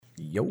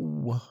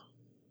Yo.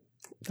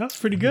 That was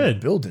pretty good.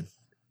 Building.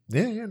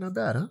 Yeah, not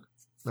bad, huh?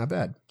 Not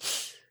bad.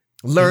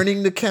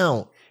 Learning to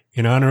count.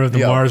 In honor of the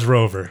Mars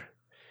rover,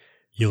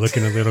 you're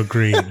looking a little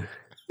green.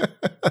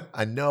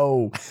 I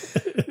know.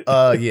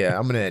 Yeah,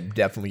 I'm going to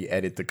definitely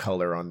edit the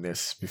color on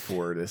this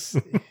before this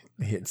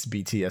hits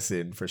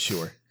BTSN for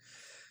sure.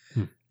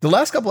 The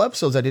last couple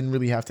episodes, I didn't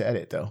really have to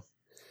edit, though.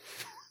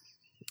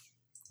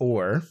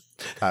 Or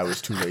I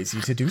was too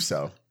lazy to do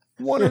so.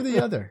 One or the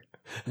other.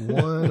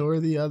 One or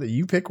the other.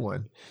 You pick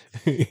one.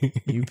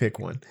 You pick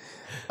one.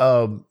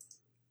 Yo,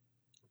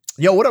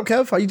 what up,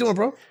 Kev? How you doing,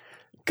 bro?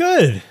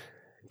 Good.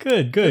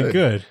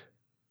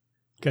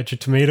 Got your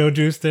tomato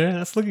juice there.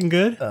 That's looking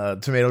good.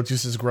 Tomato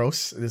juice is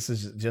gross. This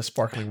is just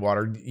sparkling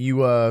water.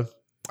 You,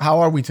 how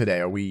are we today?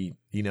 Are we,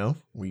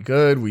 we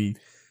good? We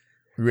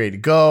ready to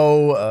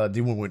go?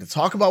 Do we want to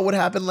talk about what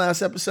happened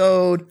last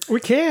episode?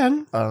 We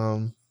can.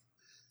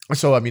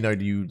 So, I mean, are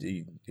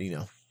you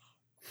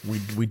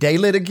we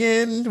daylit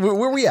again?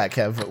 Where we at,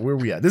 Kev? Where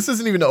we at? This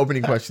isn't even the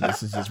opening question.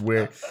 This is just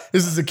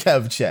this is a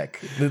Kev check.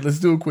 Let's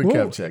do a quick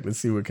Kev check. Let's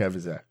see where Kev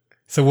is at.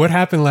 So what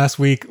happened last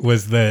week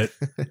was that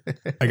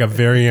I got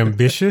very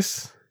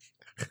ambitious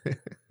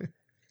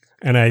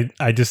and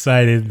I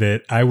decided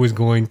that I was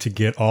going to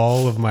get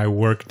all of my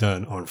work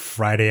done on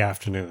Friday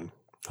afternoon.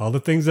 All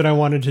the things that I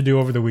wanted to do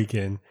over the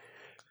weekend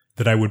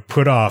that I would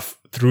put off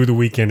through the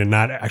weekend and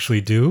not actually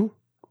do.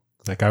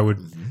 Like I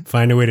would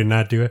find a way to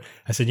not do it.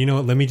 I said, you know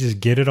what? Let me just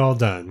get it all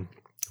done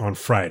on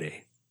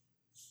Friday.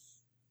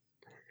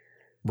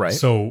 Right.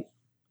 So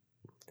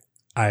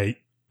I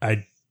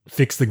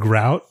fixed the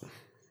grout,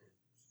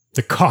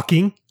 the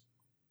caulking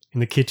in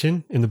the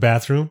kitchen, in the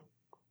bathroom.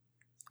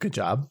 Good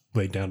job.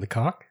 Laid down the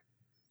caulk.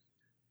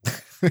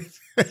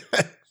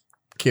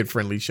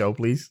 Kid-friendly show,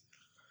 please.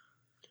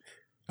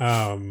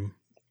 I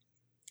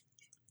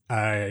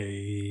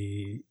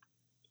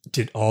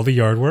did all the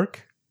yard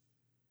work.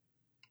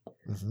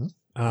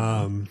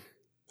 And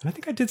I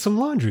think I did some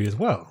laundry as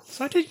well.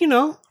 So I did,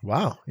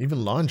 Wow,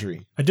 even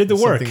laundry. I did the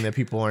work. Something that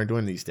people aren't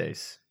doing these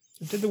days.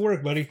 I did the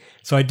work, buddy.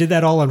 So I did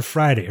that all on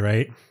Friday,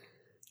 right?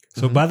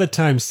 So by the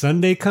time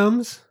Sunday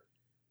comes,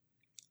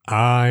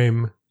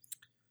 I'm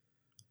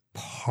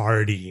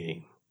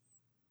partying.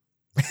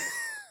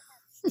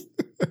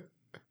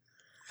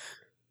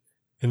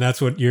 And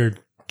that's what your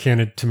can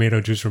of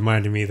tomato juice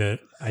reminded me, that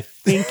I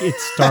think it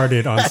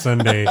started on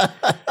Sunday,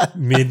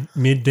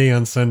 midday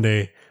on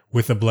Sunday,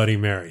 with a Bloody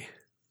Mary,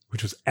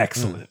 which was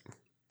excellent.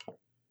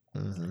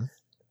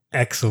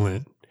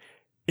 Excellent.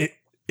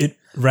 It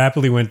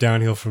rapidly went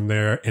downhill from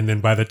there, and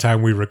then by the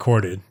time we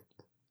recorded,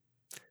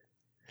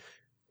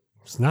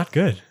 it's not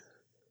good.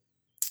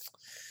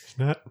 It's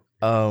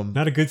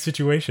not a good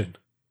situation.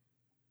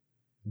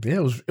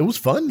 Yeah, it was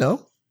fun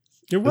though.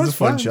 It was a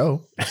fun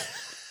show.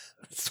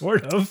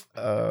 Sort of.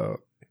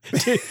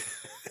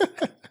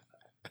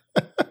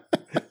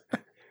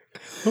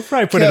 We'll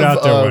probably put it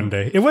out there one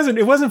day. It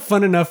wasn't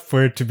fun enough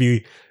for it to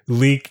be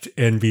leaked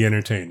and be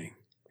entertaining.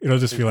 It'll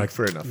just be like,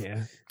 fair enough.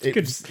 Yeah,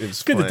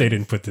 It's good that they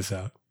didn't put this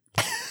out.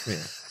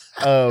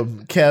 Yeah.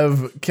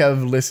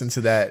 Kev listened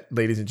to that,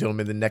 ladies and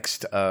gentlemen,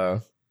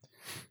 the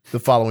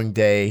following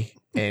day,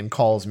 and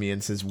calls me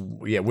and says,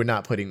 "Yeah, we're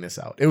not putting this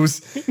out." It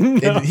was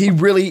he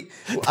really.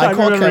 I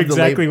remember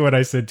exactly what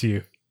I said to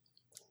you.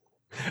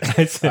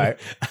 I said,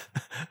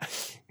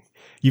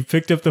 you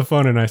picked up the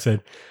phone and I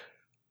said,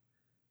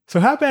 so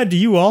how bad do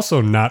you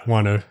also not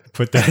want to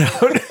put that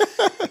out?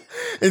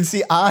 And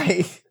see,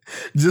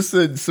 just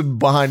some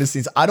behind the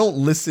scenes, I don't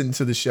listen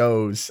to the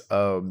shows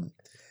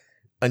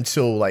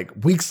until like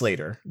weeks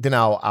later. Then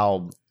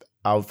I'll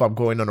if I'm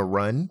going on a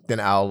run, then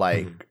I'll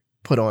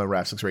put on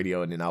Rap 6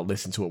 Radio and then I'll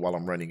listen to it while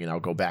I'm running, and I'll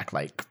go back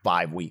like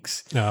 5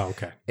 weeks. Oh,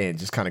 okay. And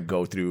just kind of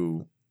go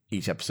through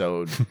each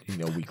episode,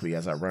 weekly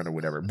as I run or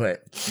whatever.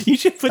 But you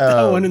should put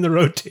that one in the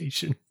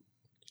rotation.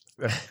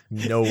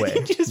 No way.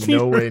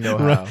 No way, no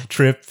how.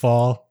 Trip,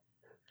 fall.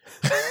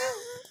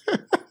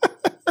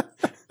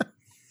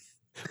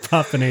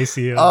 Pop an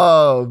ACL.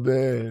 Oh,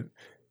 man.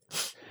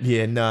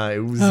 Yeah, nah,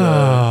 it was...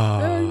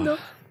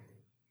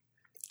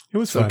 It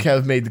was so fun.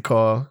 Kev made the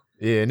call.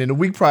 Yeah, and then a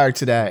week prior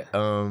to that,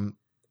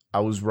 I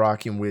was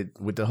rocking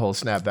with the whole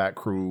Snapback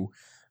crew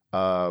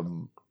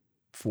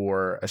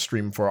for a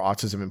stream for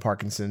autism and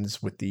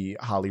Parkinson's with the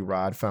Holly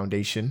Rod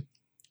Foundation.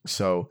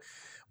 So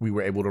we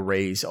were able to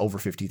raise over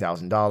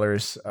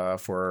 $50,000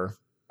 for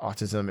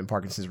autism and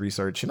Parkinson's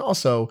research, and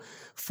also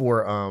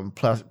for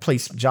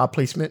job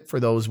placement for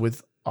those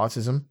with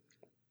autism.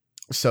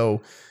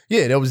 So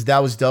yeah,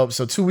 that was dope.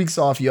 So 2 weeks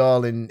off,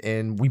 y'all,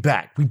 and we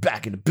back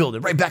in the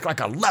building, right back like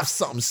I left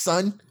something,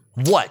 son.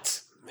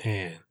 What?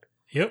 Man.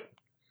 Yep.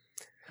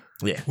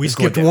 Yeah. We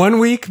skipped 1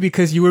 week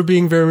because you were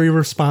being very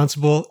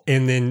responsible,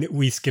 and then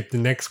we skipped the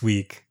next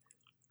week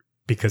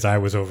because I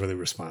was overly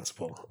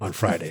responsible on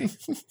Friday,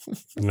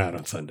 not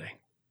on Sunday.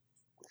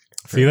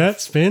 See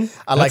that spin?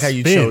 I like how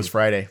you chose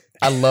Friday.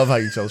 I love how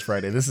you chose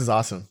Friday. This is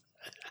awesome.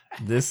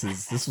 This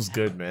was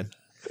good, man.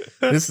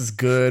 This is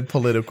good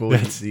political.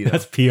 That's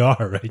PR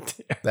right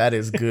there. That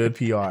is good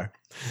PR. All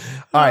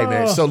right,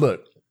 man. So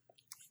look,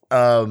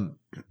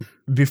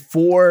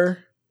 before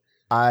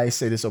I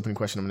say this opening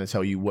question, I'm going to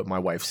tell you what my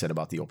wife said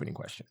about the opening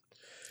question.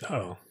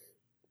 Oh.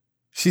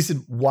 She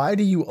said, "Why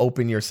do you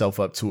open yourself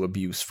up to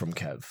abuse from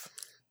Kev?"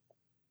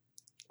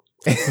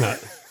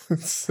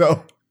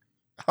 So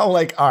I'm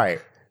like, all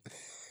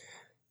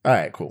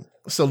right, cool.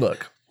 So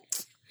look,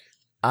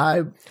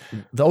 the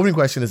opening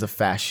question is a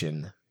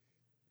fashion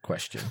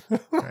question,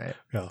 right?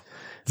 Yeah.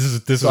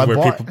 This is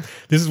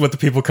what the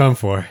people come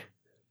for.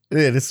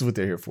 Yeah, this is what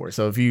they're here for.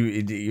 So if you're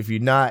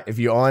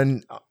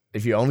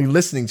only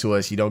listening to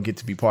us, you don't get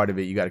to be part of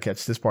it. You got to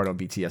catch this part on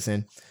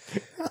BTSN.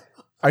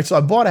 All right, so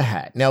I bought a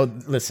hat. Now,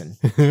 listen,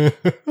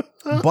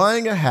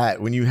 buying a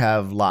hat when you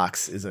have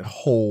locks is a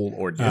whole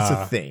ordeal. It's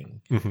a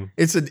thing. Mm-hmm.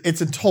 It's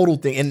a total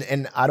thing,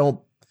 and I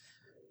don't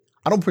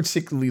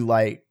particularly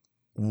like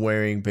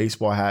wearing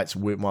baseball hats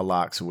with my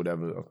locks or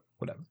whatever.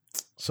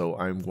 So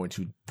I'm going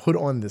to put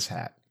on this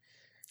hat,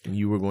 and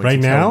you were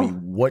going to tell me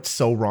what's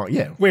so wrong.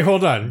 Yeah. Wait,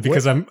 hold on,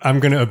 because I'm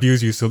going to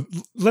abuse you. So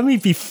let me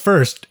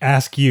first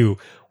ask you,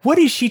 what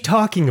is she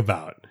talking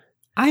about?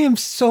 I am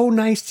so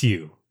nice to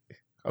you.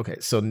 Okay,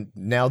 so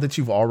now that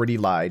you've already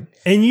lied,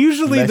 and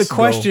usually the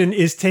question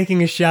is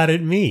taking a shot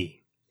at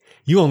me.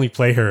 You only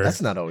play her.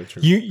 That's not always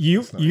true.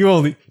 You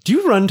only do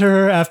you run to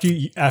her after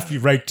you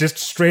right just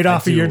straight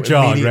off of your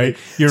jog, right?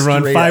 You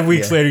run 5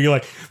 weeks later. You're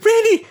like,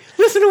 Randy,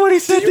 listen to what he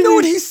said. Do you know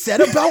what he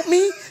said about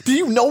me? Do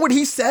you know what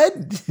he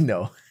said?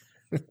 No,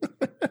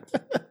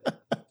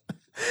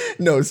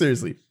 no,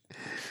 seriously.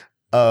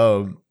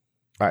 All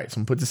right, so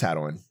I'm gonna put this hat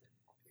on,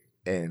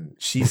 and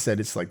she said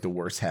it's like the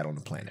worst hat on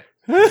the planet.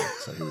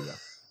 So here we go.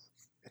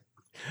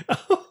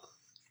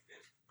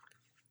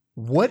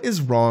 What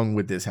is wrong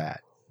with this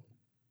hat?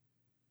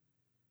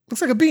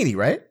 Looks like a beanie,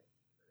 right?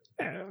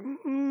 I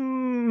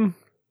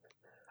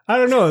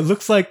don't know. It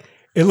looks like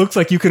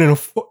you couldn't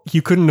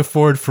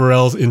afford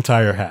Pharrell's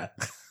entire hat.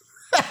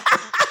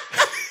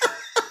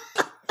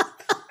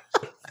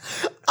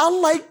 I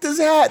like this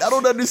hat. I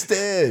don't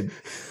understand.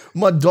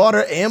 My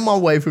daughter and my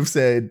wife have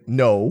said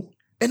no.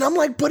 And I'm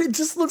like, but it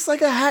just looks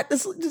like a hat.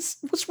 That's just,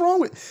 what's wrong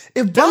with?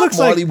 If Bob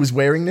Marley was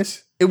wearing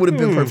this, it would have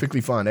been perfectly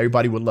fine.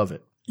 Everybody would love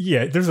it.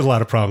 Yeah, there's a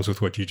lot of problems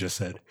with what you just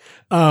said.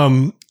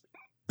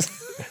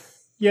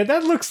 Yeah,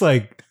 that looks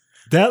like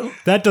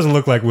that doesn't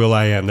look like Will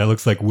I Am. That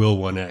looks like Will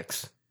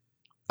 1X.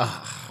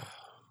 Well,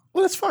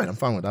 that's fine. I'm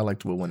fine with it. I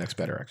liked Will 1X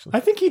better, actually.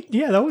 I think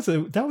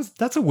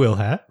that's a Will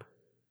hat.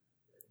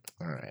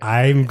 All right.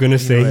 I'm gonna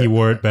say he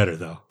wore it better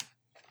though.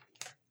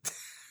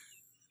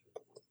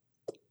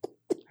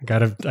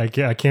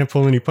 I can't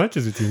pull any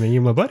punches with you, man.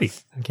 You're my buddy.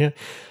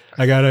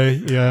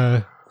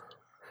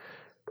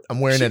 I'm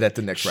wearing it at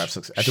the next Rap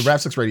 6. At the Rap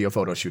 6 radio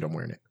photo shoot, I'm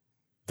wearing it.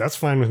 That's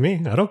fine with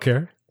me. I don't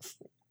care.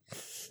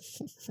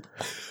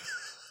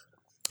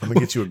 I'm going to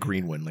get you a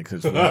green one. Like,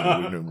 there's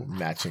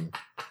matching.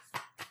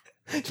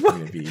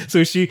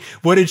 So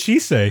what did she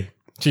say?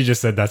 She just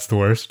said that's the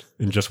worst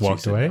and just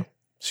walked away? No.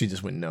 She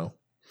just went no.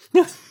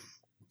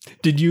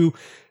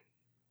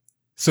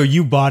 So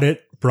you bought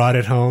it, brought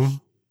it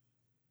home?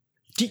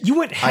 You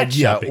went hat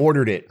shopping? Yeah,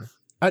 ordered it.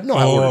 I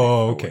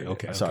ordered it.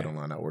 Okay. I saw it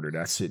online. I ordered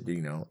that shit,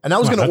 And I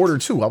was going to order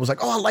two. I was like,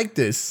 oh, I like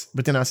this.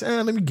 But then I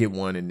said, let me get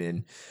one.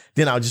 And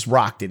then I just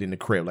rocked it in the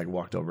crib, like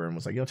walked over and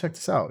was like, yo, check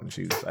this out.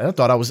 And I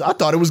thought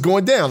it was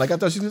going down. Like I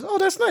thought she was, oh,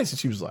 that's nice. And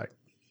she was like,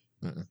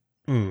 You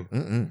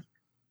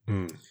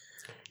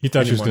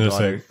thought she was going to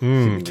say,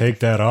 take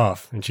that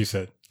off. And she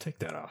said, take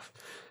that off.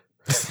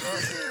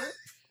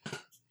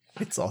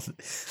 It's all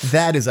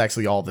that is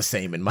actually all the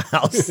same in my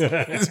house.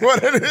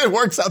 It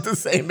works out the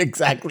same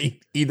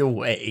exactly either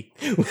way.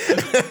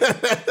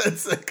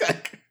 It's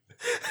like,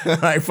 all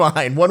right,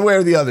 fine. One way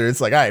or the other,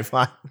 it's like, all right,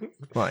 fine.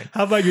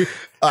 How about you?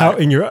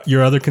 In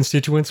your other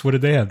constituents? What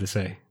did they have to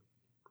say?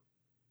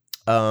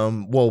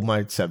 Well,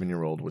 my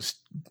 7-year-old was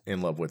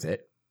in love with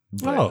it.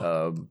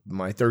 But,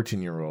 my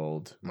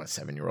 13-year-old, my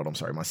 7-year-old, I'm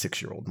sorry, my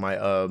 6-year-old,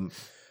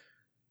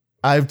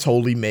 I've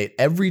totally made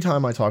every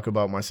time I talk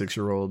about my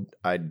 6-year-old,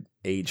 I'd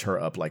age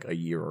her up like a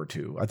year or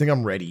two. I think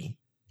I'm ready.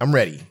 I'm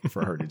ready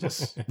for her to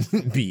just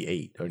be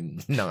 8 or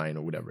 9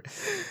 or whatever.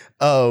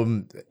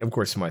 Of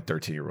course, my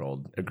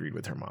 13-year-old agreed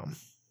with her mom,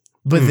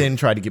 but then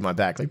tried to get my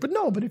back. Like,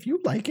 but if you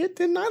like it,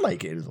 then I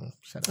like it.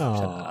 Shut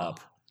up.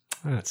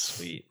 That's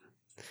sweet.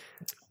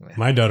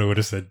 My daughter would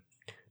have said,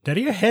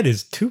 "Daddy, your head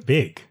is too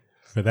big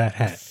for that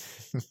hat."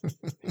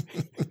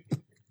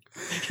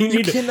 You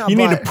need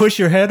to push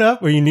your head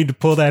up, or you need to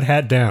pull that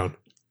hat down.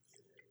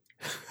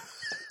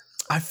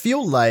 I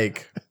feel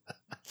like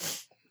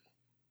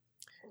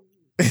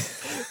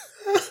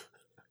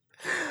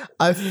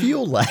all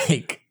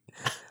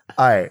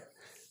right.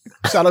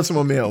 Shout out to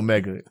my man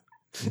Omega.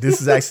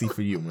 This is actually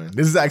for you, man.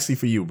 This is actually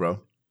for you, bro.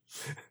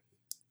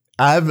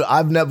 I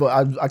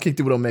kicked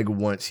it with Omega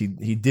once. He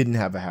didn't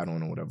have a hat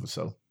on or whatever.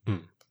 So,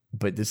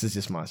 but this is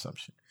just my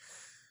assumption.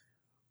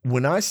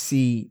 When I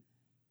see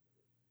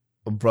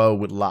a bro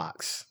with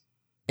locks,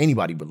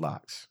 anybody with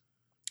locks,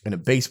 and a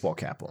baseball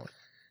cap on,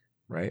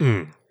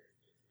 right?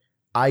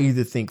 I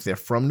either think they're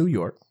from New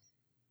York,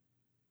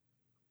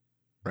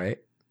 right?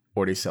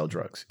 Or they sell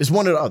drugs. It's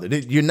one or the other.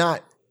 You're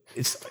not,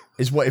 it's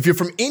is what, if you're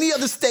from any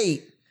other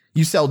state,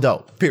 you sell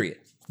dope, period.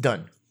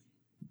 Done.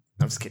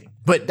 I'm just kidding.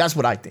 But that's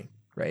what I think,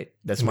 right?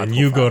 That's my When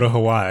you go to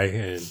Hawaii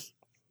and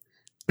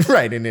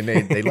right, and then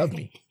they love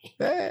me.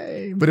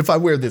 Hey, but if I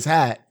wear this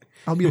hat,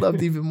 I'll be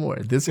loved even more.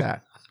 This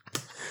hat.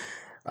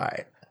 All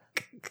right.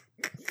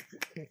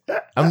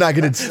 I'm not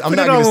gonna say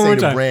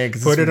the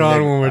brand. Put it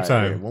on one more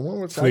time. Right, one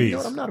more time. Please. You know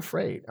what? I'm not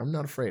afraid. I'm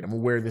gonna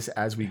wear this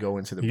as we go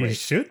into the break. You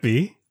should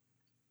be.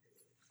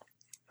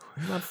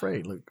 I'm not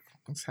afraid. Look,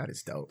 this hat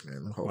is dope,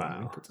 man. Hold on, let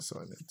me Wow. put this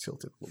on and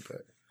tilt it a little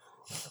bit.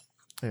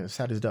 Yeah, this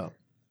hat is dope.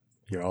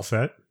 You're all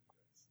set?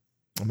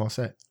 I'm all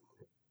set.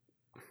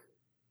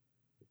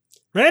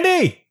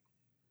 Randy!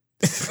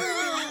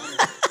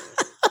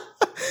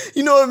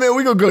 You know what, man?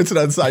 We're gonna go to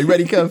the other side. You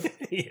ready, Kev?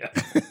 Yeah.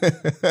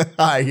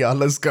 All right, y'all,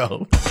 let's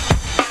go.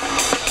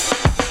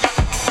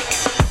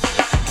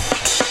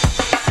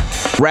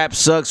 Rap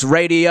Sucks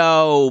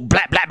Radio.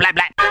 Blah, blah, blah,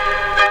 blah.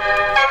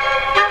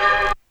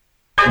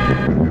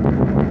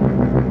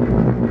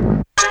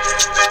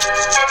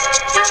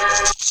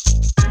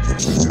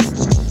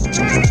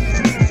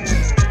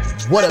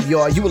 What up,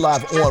 y'all? You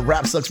alive on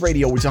Rap Sucks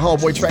Radio with your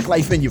homeboy Track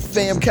Life and your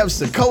fam, Kev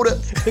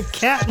Sakota.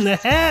 Cat in the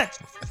Hat.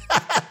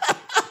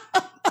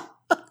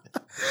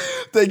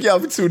 Thank y'all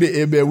for tuning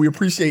in, man. We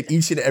appreciate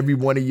each and every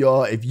one of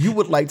y'all. If you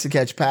would like to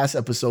catch past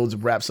episodes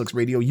of Rap Sucks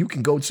Radio, you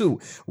can go to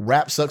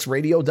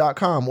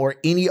rapsucksradio.com or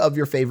any of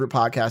your favorite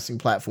podcasting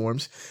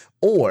platforms.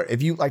 Or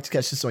if you'd like to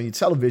catch this on your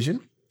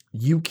television,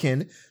 you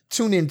can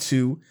tune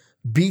into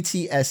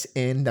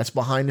BTSN, that's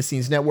Behind the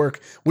Scenes Network.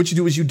 What you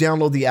do is you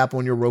download the app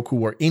on your Roku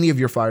or any of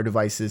your Fire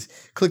devices.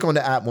 Click on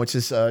the app once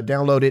it's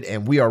downloaded,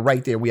 and we are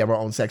right there. We have our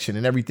own section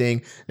and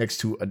everything next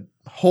to a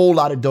whole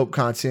lot of dope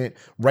content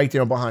right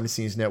there on Behind the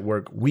Scenes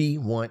Network. We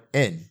want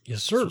in.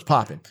 Yes, sir. It's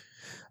popping.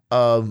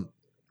 All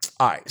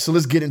right, so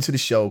let's get into the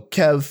show.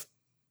 Kev,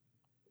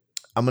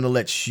 I'm going to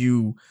let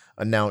you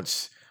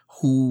announce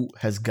who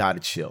has got to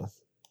chill.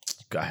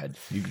 Go ahead.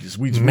 You can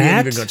we ain't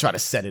even going to try to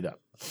set it up.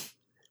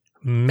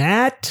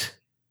 Matt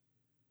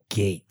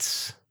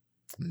Gaetz.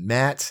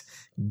 Matt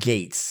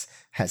Gaetz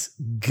has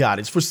got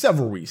it for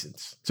several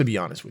reasons, to be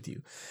honest with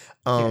you.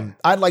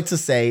 I'd like to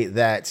say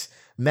that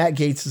Matt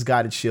Gaetz has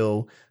got to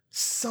chill.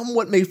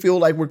 Somewhat may feel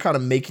like we're kind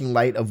of making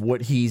light of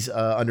what he's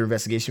under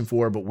investigation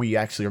for, but we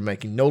actually are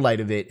making no light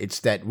of it. It's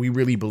that we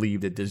really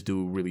believe that this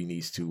dude really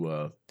needs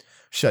to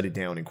shut it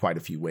down in quite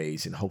a few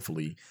ways, and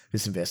hopefully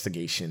this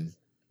investigation,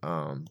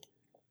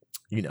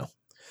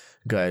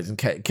 guys, and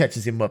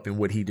catches him up in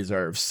what he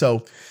deserves.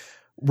 So,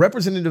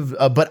 Representative,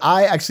 but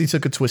I actually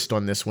took a twist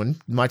on this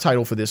one. My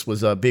title for this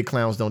was "Big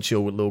Clowns Don't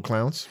Chill with Little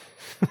Clowns."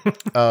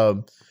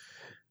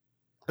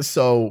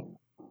 So,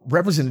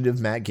 Representative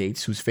Matt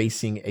Gaetz, who's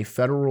facing a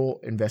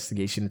federal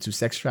investigation into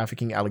sex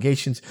trafficking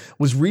allegations,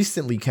 was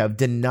recently, Kev,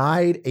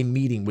 denied a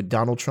meeting with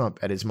Donald Trump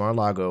at his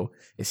Mar-a-Lago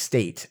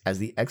estate as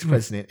the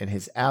ex-president and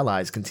his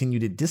allies continue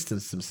to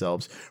distance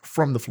themselves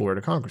from the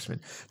Florida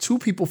congressman. Two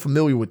people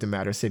familiar with the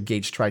matter said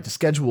Gaetz tried to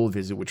schedule a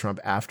visit with Trump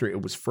after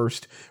it was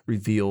first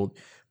revealed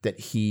that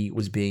he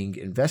was being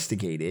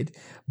investigated,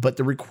 but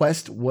the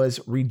request was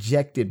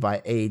rejected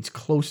by aides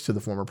close to the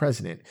former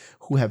president,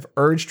 who have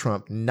urged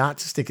Trump not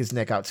to stick his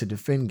neck out to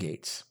defend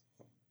Gaetz.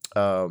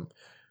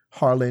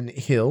 Harlan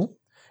Hill,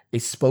 a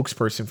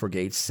spokesperson for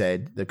Gaetz,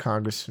 said the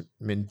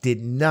congressman did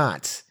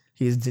not.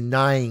 He is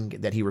denying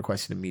that he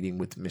requested a meeting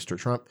with Mr.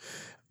 Trump.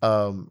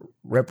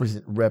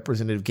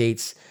 Representative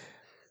Gaetz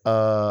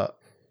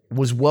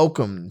was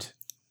welcomed.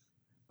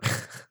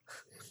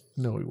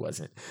 No, he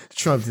wasn't.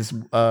 Trump this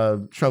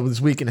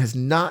weekend has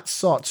not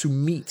sought to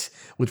meet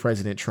with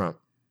President Trump.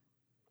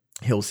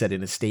 Hill said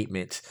in a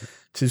statement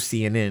to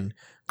CNN,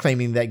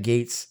 claiming that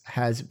Gaetz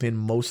has been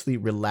mostly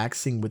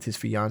relaxing with his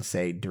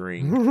fiancée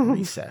during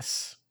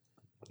recess.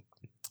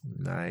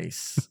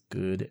 Nice.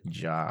 Good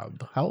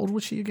job. How old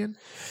was she again?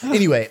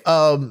 Anyway,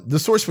 the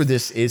source for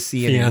this is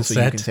CNN,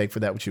 so you can take for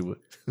that what you would.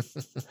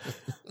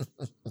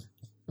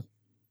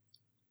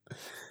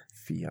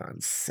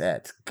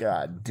 Fiancette.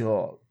 God,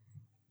 dog.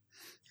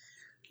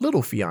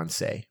 Little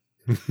fiance.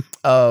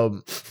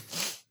 That's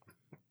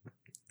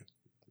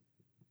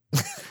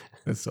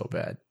so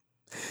bad.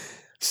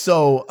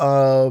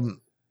 So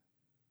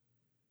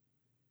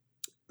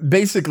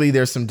basically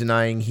there's some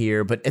denying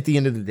here, but at the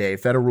end of the day,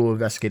 federal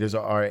investigators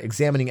are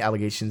examining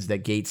allegations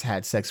that Gaetz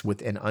had sex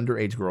with an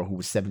underage girl who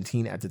was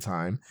 17 at the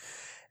time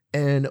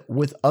and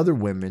with other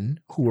women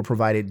who were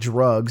provided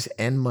drugs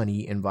and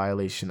money in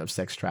violation of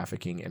sex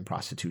trafficking and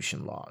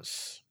prostitution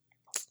laws.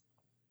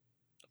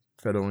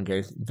 Federal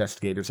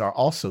investigators are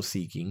also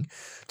seeking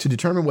to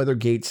determine whether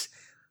Gaetz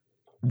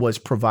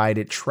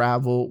provided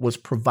travel and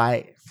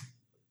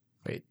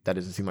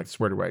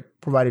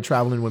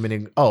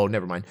women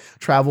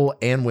travel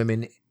and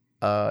women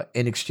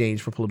in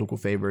exchange for political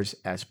favors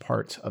as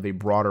part of a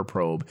broader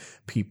probe.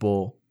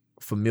 People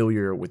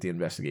familiar with the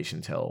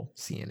investigation tell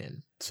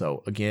CNN.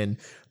 So again,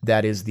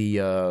 that is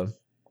the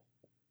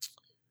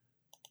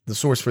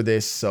source for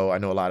this. So I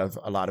know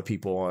a lot of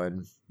people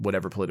on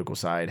whatever political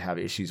side have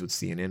issues with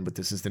CNN, but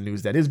this is the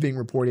news that is being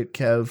reported.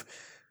 Kev,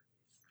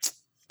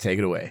 take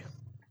it away.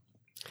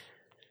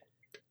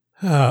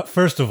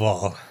 First of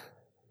all,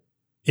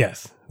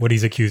 yes, what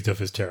he's accused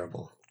of is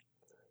terrible.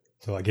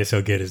 So I guess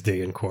he'll get his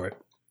day in court.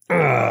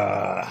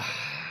 But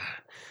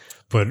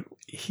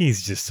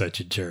he's just such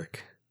a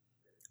jerk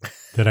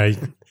that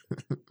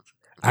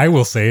I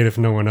will say it if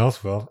no one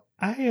else will.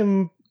 I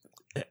am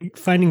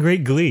finding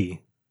great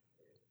glee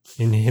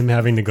in him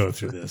having to go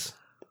through this.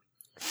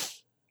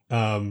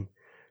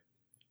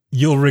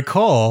 You'll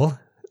recall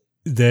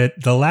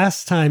that the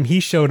last time he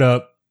showed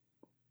up,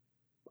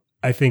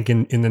 I think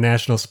in the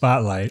national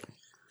spotlight,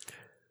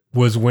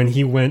 was when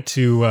he went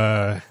to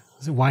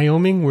is it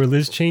Wyoming, where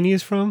Liz Cheney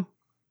is from,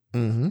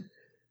 and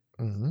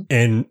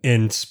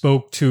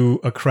spoke to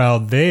a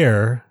crowd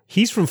there.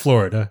 He's from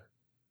Florida.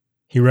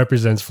 He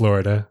represents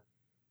Florida,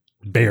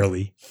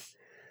 barely.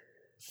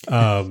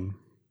 But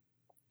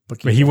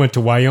he went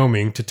to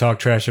Wyoming to talk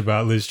trash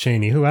about Liz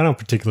Cheney, who I don't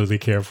particularly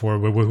care for,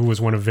 but who was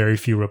one of very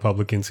few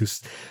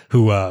Republicans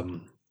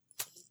who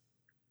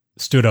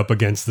stood up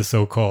against the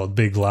so-called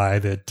big lie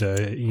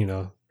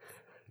that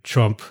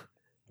Trump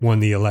won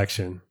the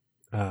election,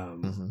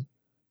 and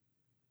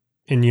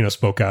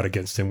spoke out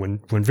against him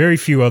when very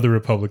few other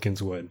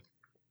Republicans would.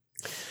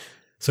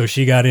 So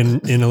she got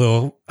in a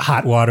little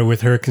hot water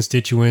with her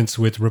constituents,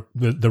 with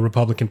the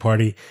Republican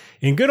Party,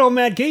 and good old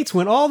Matt Gaetz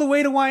went all the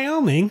way to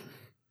Wyoming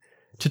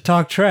to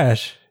talk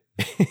trash.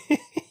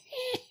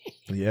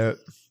 Yep.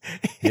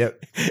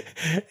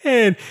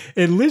 And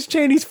Liz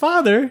Cheney's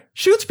father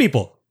shoots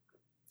people.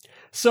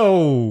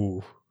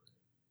 So,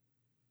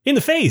 in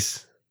the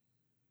face.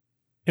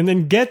 And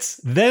then gets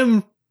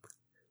them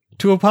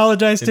to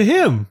apologize to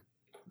him.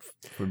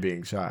 For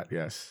being shot,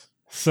 yes.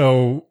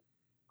 So,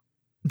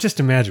 just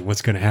imagine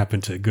what's going to happen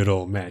to good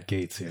old Matt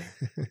Gaetz here.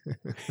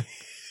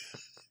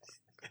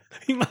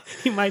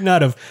 He might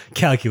not have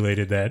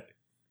calculated that.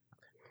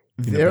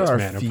 There are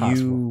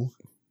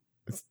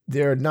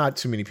there are not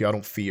too many people. I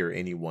don't fear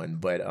anyone,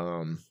 but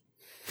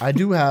I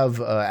do have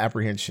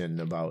apprehension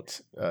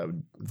about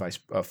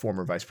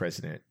former Vice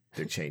President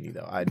Dick Cheney,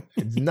 though.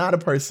 It's not a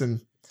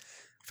person.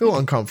 I feel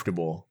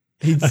uncomfortable.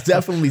 He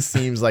definitely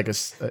seems like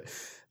the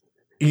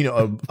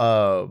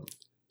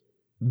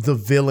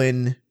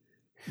villain.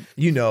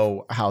 You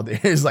know how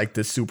there's like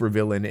the super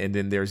villain, and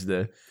then there's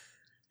the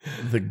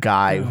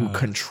guy who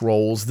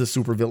controls the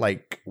supervillain.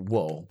 Like,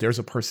 whoa, there's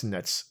a person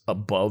that's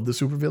above the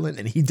supervillain,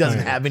 and he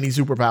doesn't have any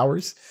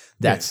superpowers.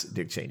 That's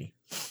Dick Cheney.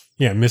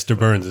 Yeah, Mr.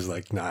 Burns is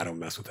like, nah, I don't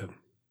mess with him.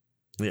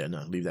 Yeah,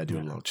 no, leave that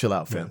dude alone. Chill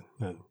out, fam.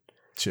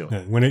 Chill.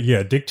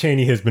 Dick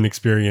Cheney has been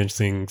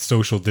experiencing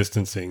social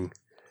distancing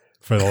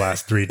for the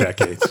last 3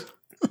 decades.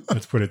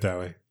 Let's put it that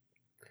way.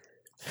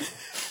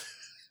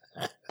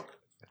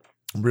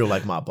 Real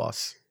like my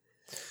boss.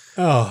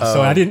 Oh,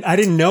 so I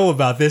didn't know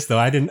about this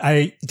though.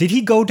 Did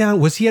he go down?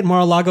 Was he at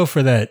Mar-a-Lago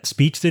for that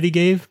speech that he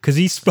gave? Because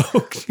he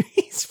spoke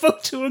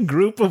to a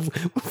group of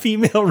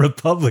female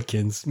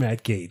Republicans,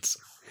 Matt Gaetz,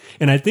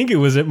 and I think it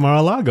was at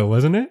Mar-a-Lago,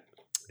 wasn't it?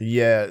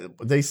 Yeah,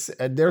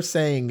 they're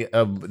saying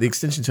the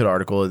extension to the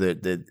article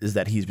that is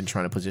that he's been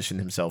trying to position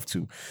himself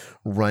to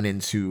run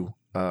into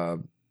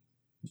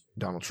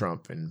Donald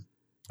Trump and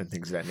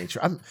things of that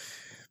nature.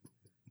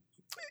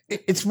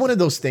 It's one of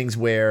those things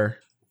where,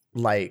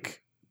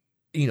 like,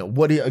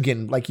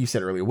 like you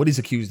said earlier, what he's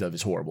accused of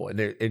is horrible, and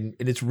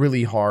it's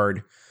really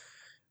hard.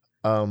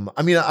 I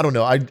don't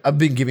know. I've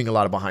been giving a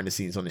lot of behind the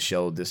scenes on the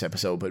show this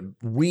episode, but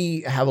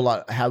we have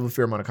a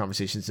fair amount of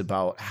conversations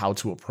about how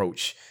to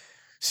approach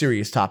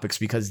serious topics,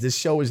 because this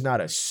show is not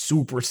a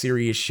super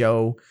serious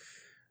show,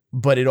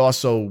 but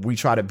we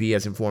try to be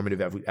as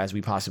informative as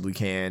we possibly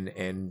can,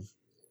 and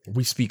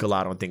we speak a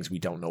lot on things we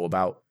don't know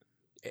about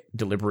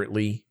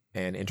deliberately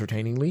and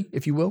entertainingly,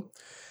 if you will.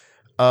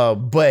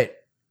 But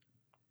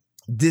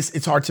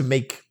it's hard to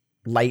make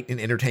light and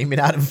entertainment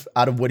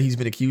out of what he's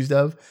been accused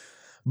of.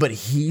 But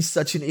he's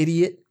such an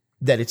idiot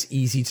that it's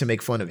easy to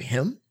make fun of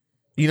him.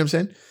 You know what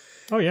I'm saying?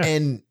 Oh yeah.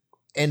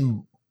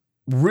 And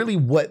really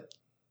what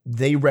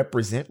they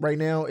represent right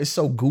now is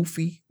so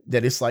goofy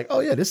that it's like, oh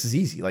yeah, this is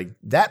easy. Like,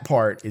 that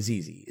part is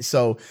easy.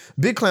 So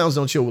big clowns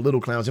don't chill with little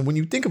clowns. And when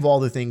you think of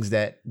all the things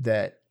that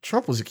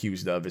Trump was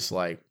accused of, it's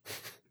like,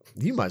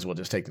 you might as well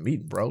just take the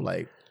meeting, bro.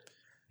 Like,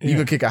 you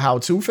gonna kick a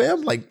how-to,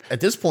 fam? Like, at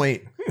this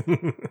point,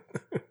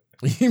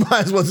 you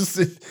might as well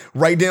just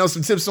write down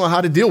some tips on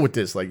how to deal with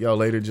this. Like, yo,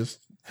 later, just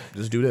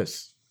do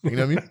this. You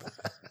know what I mean?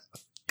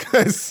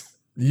 Because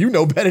you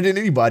know better than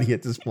anybody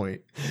at this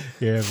point.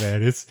 Yeah,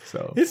 man, it's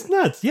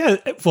nuts. Yeah,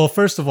 well,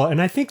 first of all,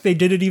 and I think they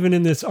did it even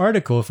in this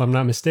article, if I'm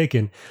not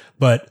mistaken.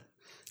 But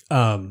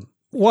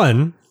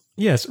one,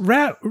 yes,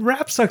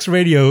 Rap Sucks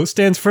Radio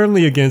stands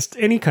firmly against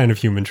any kind of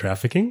human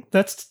trafficking.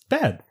 That's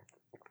bad.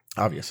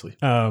 Obviously.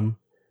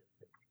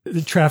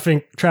 The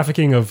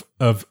trafficking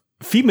of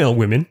female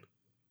women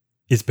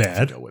is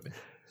bad. Female women.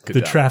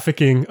 The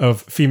trafficking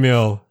of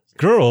female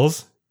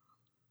girls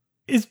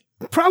is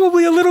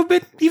probably a little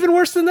bit even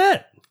worse than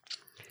that.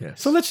 Yes.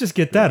 So let's just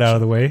get that out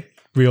of the way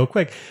real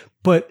quick.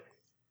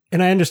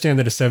 And I understand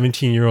that a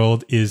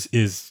 17-year-old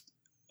is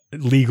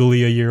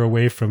legally a year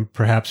away from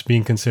perhaps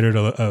being considered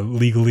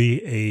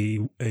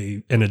legally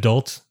an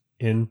adult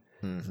in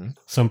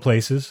some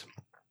places.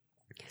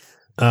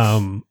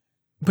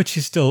 But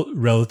she's still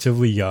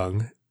relatively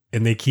young,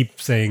 and they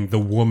keep saying the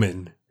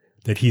woman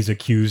that he's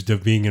accused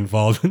of being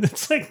involved in.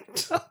 It's like,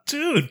 oh,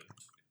 dude,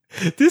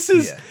 this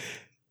is. Yeah.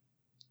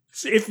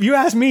 If you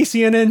ask me,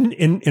 CNN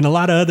and a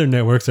lot of other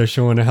networks are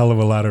showing a hell of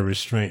a lot of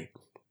restraint.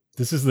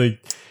 This is the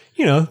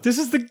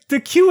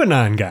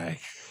QAnon guy.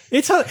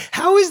 It's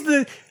how is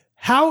the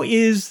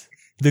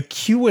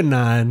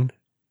QAnon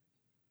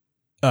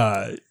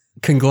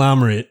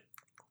conglomerate,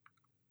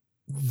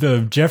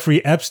 the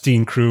Jeffrey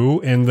Epstein crew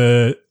and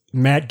the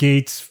Matt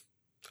Gaetz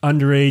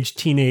underage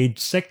teenage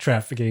sex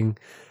trafficking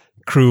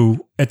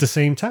crew at the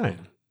same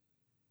time?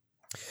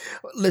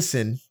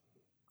 Listen,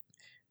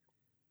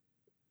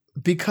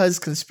 because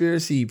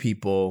conspiracy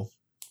people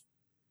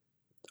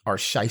are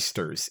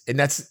shysters, and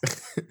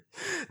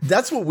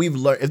that's what we've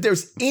learned. If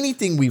there's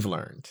anything we've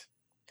learned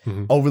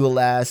over the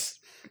last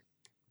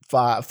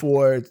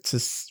 4 to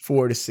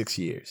 6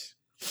 years,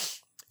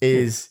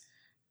 is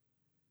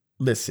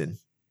listen,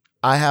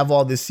 I have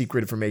all this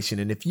secret information,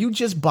 and if you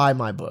just buy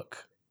my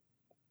book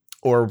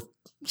or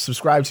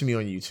subscribe to me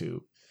on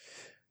YouTube,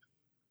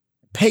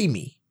 pay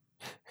me,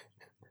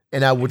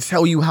 and I will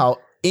tell you how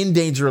in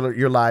danger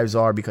your lives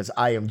are, because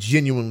I am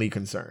genuinely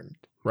concerned,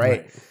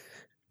 right?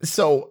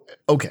 So,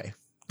 okay.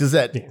 Does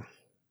that... Yeah.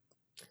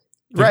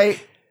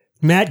 Right?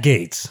 Matt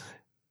Gaetz,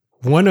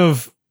 one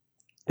of,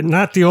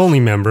 not the only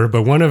member,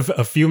 but one of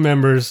a few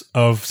members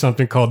of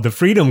something called the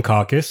Freedom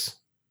Caucus,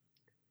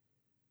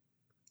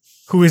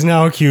 who is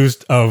now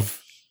accused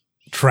of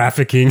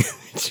trafficking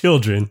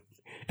children.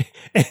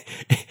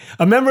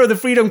 A member of the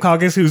Freedom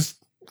Caucus who's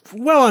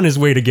well on his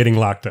way to getting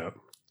locked up.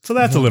 So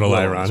that's a little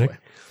ironic.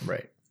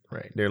 Right.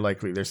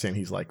 They're saying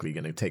he's likely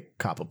going to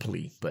cop a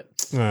plea, but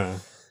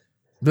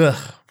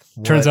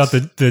turns out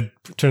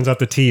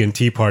the T in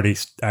Tea Party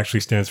actually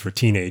stands for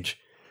teenage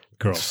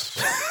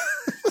girls.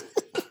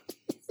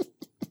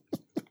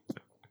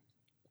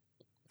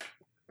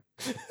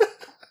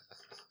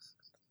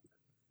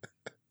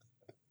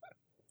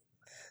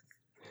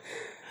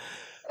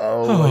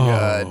 Oh my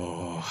God.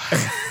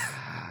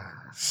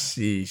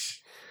 Sheesh.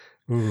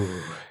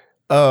 Ooh.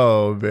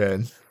 Oh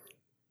man.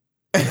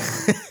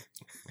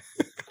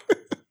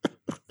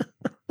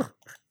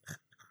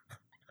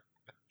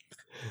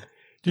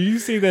 Did you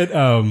see that?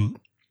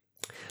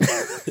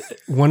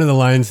 One of the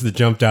lines that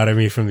jumped out at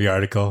me from the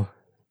article,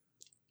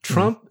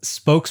 Trump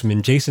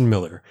spokesman Jason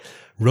Miller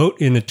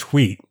wrote in a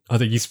tweet,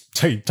 you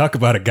talk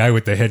about a guy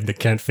with the head that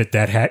can't fit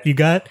that hat you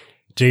got.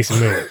 Jason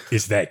Miller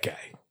is that guy.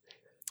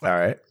 All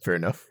right, fair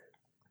enough.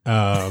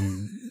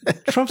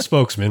 Trump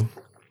spokesman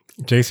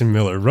Jason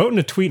Miller wrote in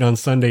a tweet on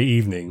Sunday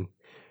evening,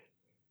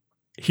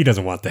 he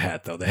doesn't want the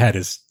hat, though. The hat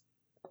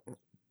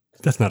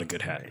that's not a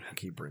good hat. I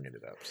keep bringing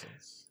it up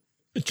since.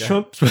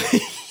 Trump.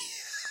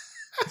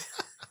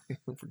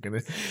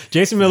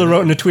 Jason Miller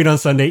wrote in a tweet on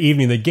Sunday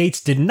evening that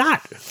Gaetz did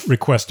not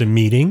request a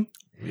meeting.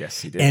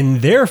 Yes, he did.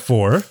 And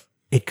therefore,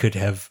 it could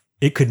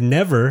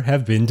never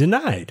have been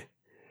denied.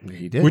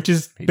 He did. Which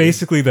is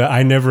basically the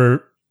I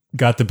never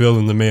got the bill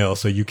in the mail,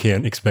 so you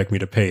can't expect me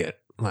to pay it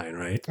line,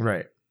 right?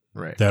 Right.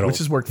 Which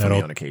has worked for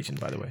me on occasion,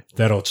 by the way.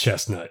 That old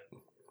chestnut.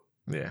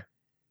 Yeah.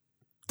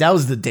 That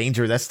was the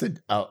danger. That's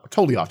the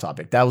totally off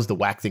topic. That was the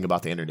whack thing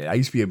about the internet. I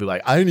used to be able to be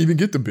like, I didn't even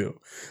get the bill.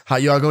 How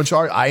y'all going to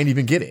charge? I didn't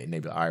even get it. And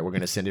they'd be like, all right, we're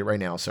going to send it right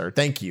now, sir.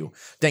 Thank you.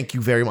 Thank you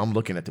very much. I'm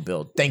looking at the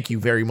bill. Thank you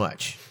very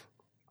much.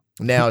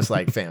 Now it's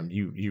like, fam,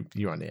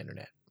 you're on the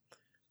internet.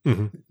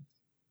 Mm-hmm.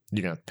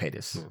 You're going to pay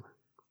this.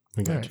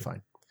 I got all right, you.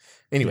 fine.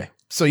 Anyway,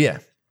 so yeah.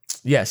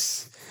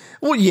 Yes.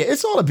 Well, yeah,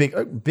 it's all a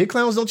big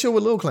clowns don't chill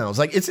with little clowns.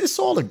 Like it's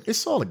all a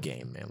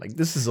game, man. Like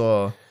this is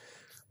all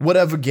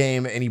whatever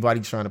game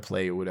anybody's trying to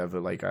play or whatever.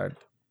 Like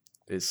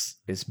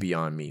it's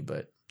beyond me,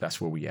 but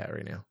that's where we at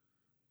right now.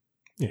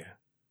 Yeah.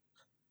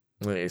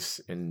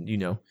 And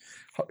he'll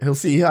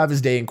have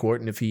his day in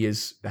court, and if he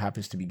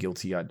happens to be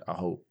guilty, I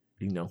hope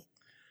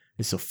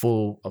it's a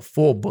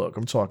full book.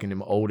 I'm talking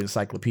them old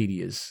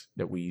encyclopedias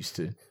that we used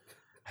to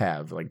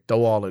have. Like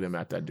throw all of them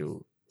at that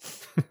dude.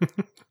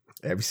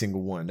 Every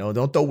single one. No,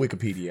 don't throw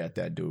Wikipedia at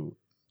that dude.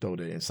 Throw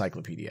the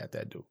encyclopedia at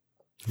that dude.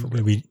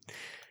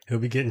 He'll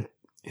be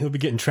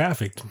getting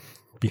trafficked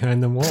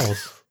behind them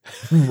walls.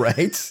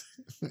 Right?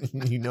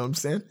 You know what I'm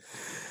saying?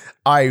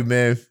 All right,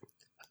 man.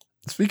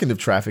 Speaking of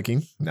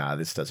trafficking,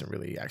 this doesn't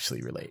really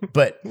actually relate.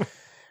 But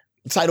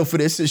the title for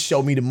this is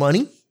Show Me the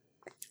Money.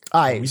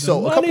 All right,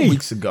 so a couple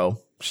weeks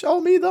ago, show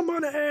me the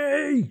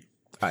money.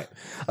 All right.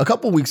 A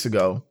couple weeks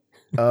ago,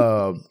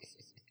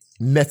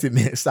 Method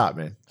Man, stop,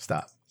 man.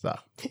 Stop.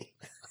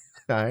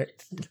 All right.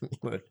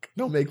 Look,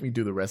 don't make me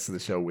do the rest of the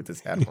show with this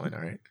hat on, all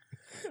right?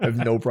 I have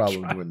no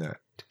problem doing that.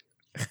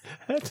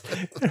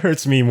 It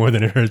hurts me more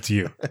than it hurts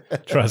you.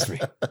 Trust me.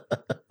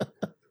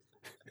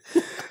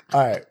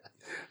 All right.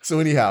 So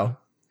anyhow,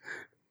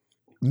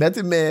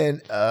 Method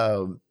Man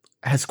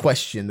has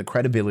questioned the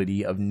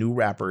credibility of new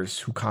rappers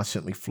who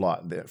constantly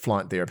flaunt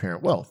their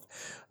apparent wealth.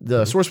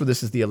 The source for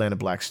this is the Atlanta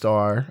Black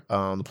Star.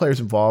 The players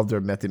involved are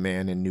Method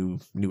Man and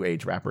new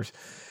age rappers.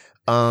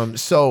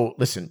 So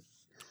listen,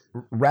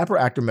 rapper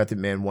actor Method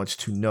Man wants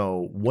to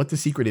know what the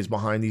secret is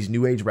behind these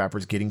new age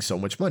rappers getting so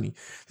much money.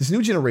 This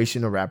new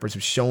generation of rappers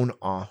have shown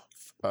off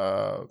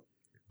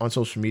on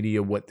social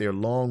media what their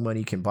long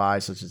money can buy,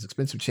 such as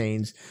expensive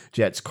chains,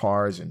 jets,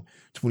 cars, and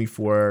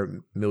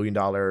 $24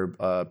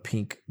 million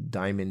pink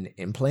diamond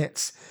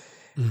implants.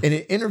 In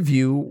an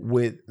interview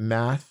with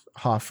Math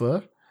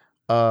Hoffa,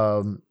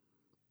 I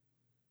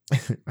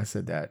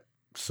said that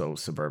so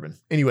suburban.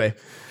 Anyway,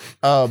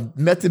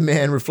 Method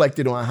Man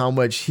reflected on how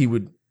much he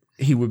would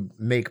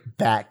make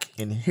back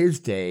in his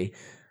day,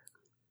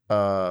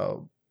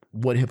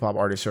 what hip hop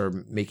artists are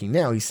making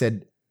now. He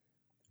said,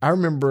 I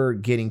remember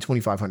getting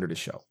 $2,500 a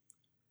show.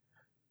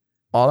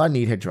 All I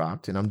Need had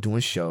dropped, and I'm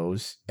doing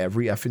shows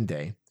every effing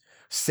day,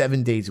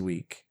 7 days a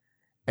week.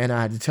 And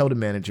I had to tell the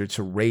manager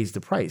to raise the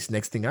price.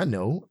 Next thing I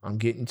know, I'm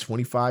getting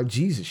 25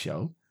 G's a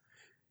show.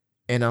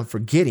 And I'm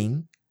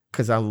forgetting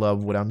because I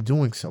love what I'm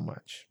doing so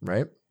much,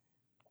 right?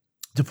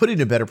 To put it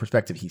in a better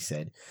perspective, he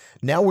said,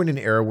 now we're in an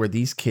era where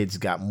these kids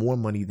got more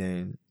money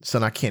than,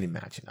 son, I can't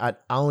imagine. I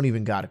don't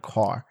even got a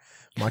car.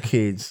 My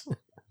kids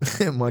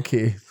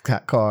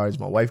got cars.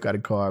 My wife got a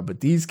car, but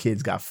these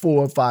kids got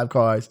 4 or 5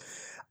 cars.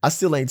 I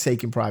still ain't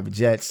taking private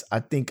jets. I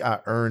think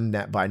I earned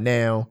that by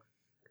now.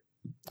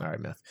 All right,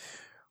 Meth.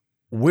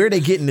 Where are they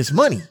getting this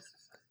money?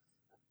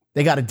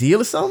 They got a deal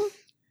or something?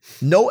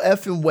 No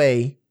effing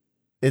way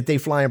that they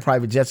flying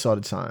private jets all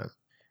the time.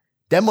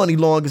 That money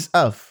long as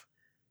F.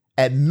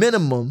 At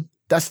minimum,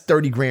 that's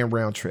 30 grand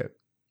round trip.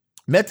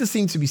 Method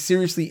seems to be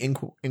seriously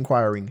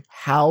inquiring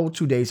how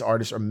today's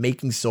artists are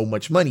making so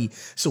much money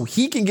so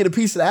he can get a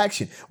piece of the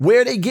action.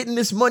 Where are they getting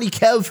this money,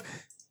 Kev?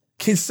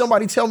 Can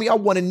somebody tell me? I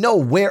want to know,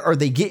 where are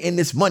they getting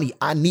this money?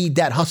 I need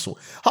that hustle.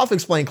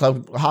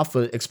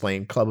 Hoffa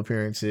explained club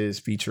appearances,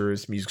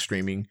 features, music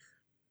streaming.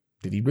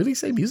 Did he really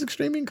say music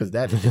streaming? Because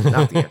that is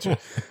not the answer.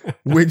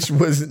 Which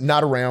was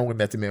not around when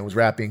Method Man was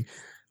rapping.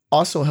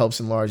 Also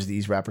helps enlarge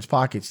these rappers'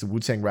 pockets. The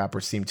Wu-Tang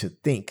rappers seem to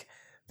think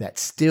that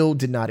still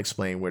did not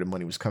explain where the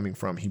money was coming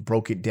from. He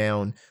broke it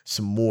down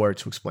some more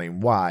to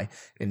explain why.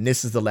 And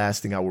this is the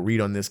last thing I will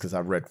read on this because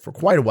I've read for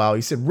quite a while.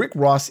 He said, Rick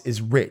Ross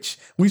is rich.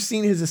 We've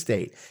seen his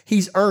estate.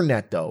 He's earned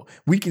that though.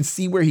 We can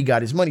see where he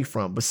got his money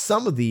from. But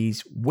some of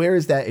these, where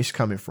is that ish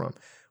coming from?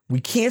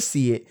 We can't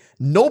see it.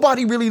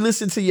 Nobody really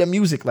listens to your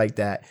music like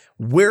that.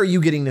 Where are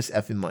you getting this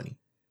effing money?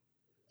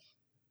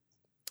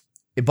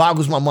 It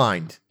boggles my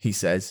mind, he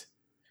says.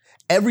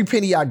 Every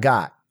penny I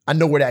got, I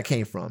know where that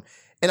came from.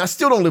 And I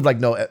still don't live like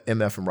no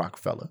MF and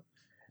Rockefeller.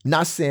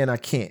 Not saying I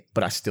can't,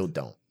 but I still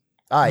don't.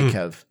 All right,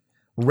 Kev.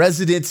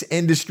 Resident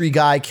industry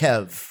guy,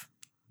 Kev.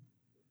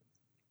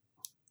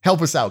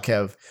 Help us out,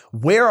 Kev.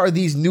 Where are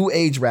these new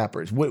age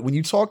rappers? When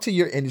you talk to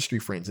your industry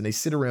friends and they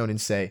sit around and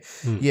say,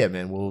 yeah,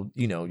 man, well,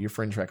 you know, your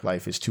friend track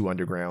life is too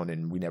underground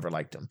and we never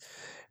liked them.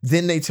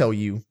 Then they tell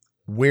you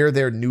where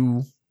their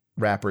new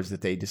rappers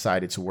that they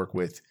decided to work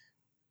with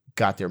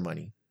got their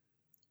money.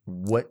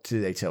 What do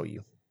they tell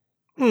you?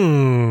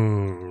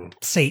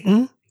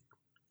 Satan.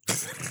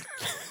 That's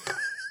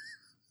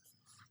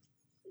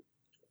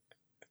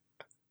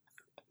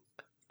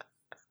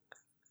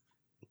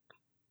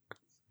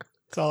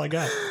all I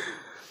got.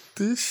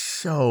 This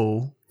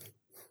show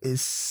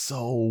is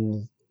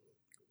so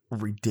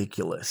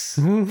ridiculous.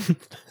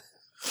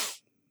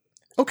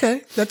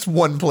 Okay, that's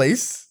one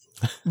place.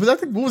 But I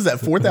think, what was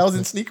that,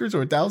 4,000 sneakers or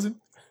 1,000?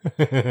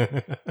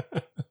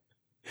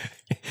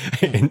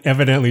 And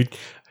evidently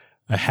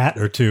a hat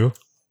or two.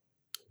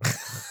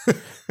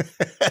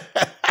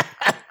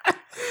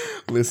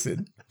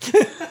 Listen.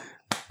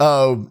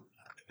 All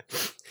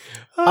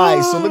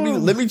right, so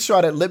let me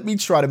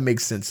try to make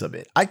sense of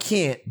it. I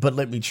can't, but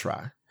let me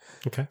try.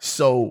 Okay.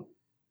 So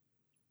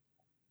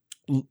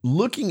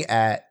looking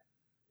at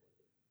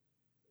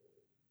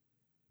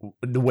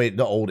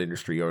the old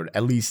industry, or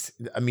at least,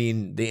 I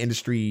mean, the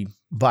industry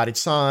by the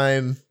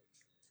time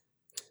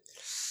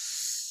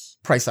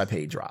Price I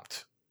Paid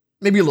dropped.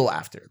 Maybe a little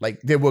after. Like,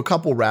 there were a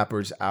couple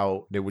rappers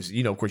out. There was,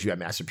 you know, of course, you had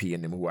Master P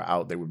and them who were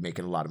out. They were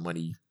making a lot of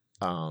money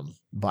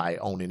by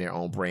owning their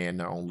own brand,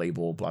 their own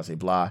label, blah, blah,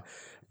 blah.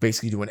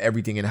 Basically doing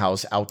everything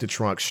in-house, out the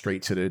trunk,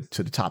 straight to the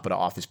top of the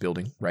office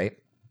building, right?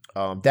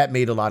 That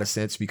made a lot of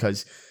sense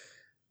because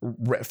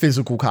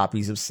physical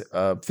copy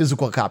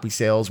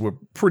sales were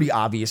pretty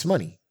obvious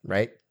money,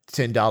 right?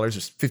 $10 or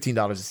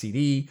 $15 a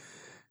CD,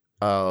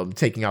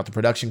 taking out the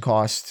production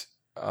cost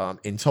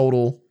in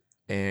total,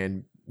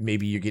 and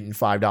maybe you're getting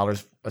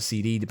 $5 a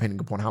CD, depending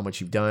upon how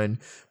much you've done.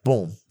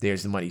 Boom,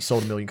 there's the money.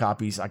 Sold 1 million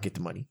copies, I get the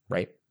money,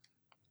 right?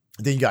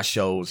 Then you got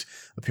shows,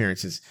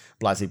 appearances,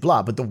 blah, blah,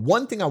 blah. But the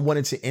one thing I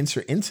wanted to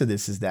enter into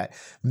this is that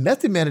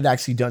Method Man had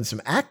actually done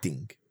some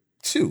acting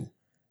too.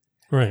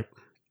 Right.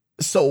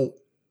 So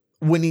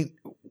I'm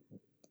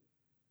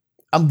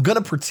going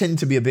to pretend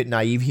to be a bit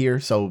naive here.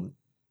 So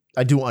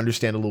I do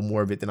understand a little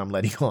more of it than I'm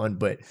letting on.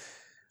 But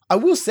I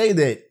will say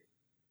that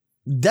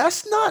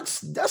that's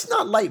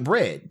not light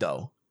bread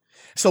though.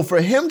 So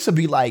for him to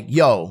be like,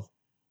 yo,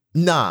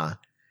 nah,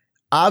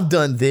 I've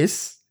done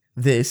this,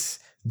 and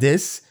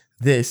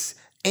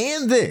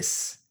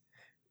this,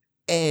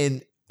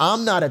 and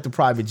I'm not at the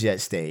private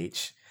jet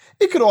stage.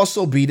 It could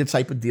also be the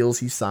type of deals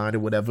he signed or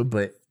whatever,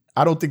 but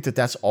I don't think that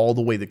that's all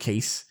the way the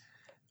case.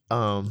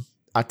 I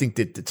think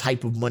that the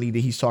type of money that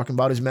he's talking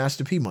about is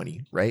Master P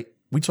money, right?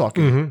 We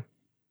talking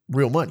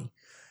real money.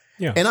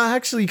 Yeah. And I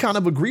actually kind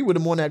of agree with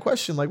him on that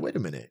question. Like, wait a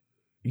minute.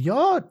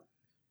 Y'all,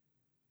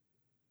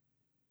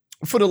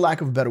 for the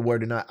lack of a better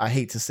word, and I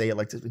hate to say it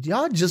like this, but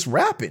y'all just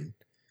rapping.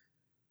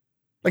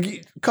 Like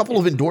a couple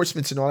of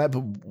endorsements and all that,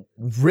 but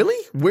really?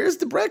 Where's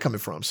the bread coming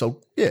from?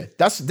 So yeah,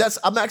 that's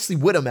I'm actually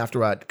with him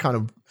after I kind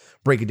of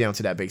break it down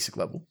to that basic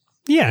level.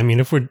 Yeah, I mean,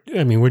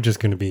 we're just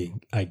going to be,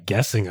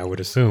 guessing, I would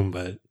assume,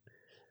 but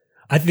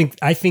I think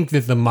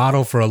that the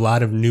model for a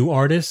lot of new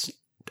artists,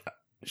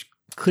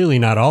 clearly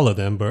not all of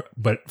them,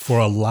 but for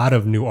a lot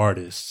of new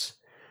artists,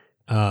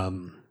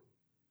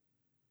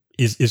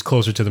 is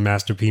closer to the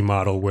Master P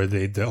model, where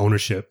the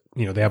ownership,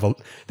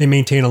 they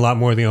maintain a lot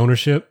more of the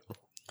ownership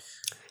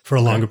for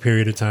a longer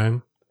period of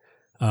time.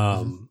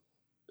 And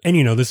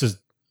this is,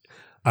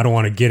 I don't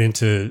want to get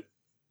into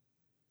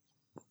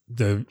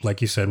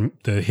like you said,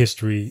 the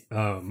history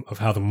of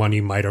how the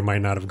money might or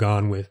might not have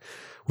gone with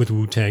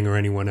Wu-Tang or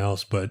anyone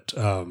else, but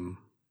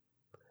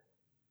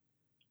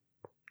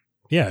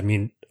yeah, I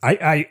mean,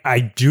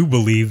 I do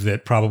believe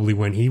that probably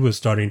when he was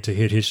starting to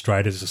hit his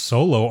stride as a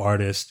solo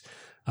artist,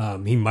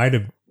 he might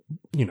have,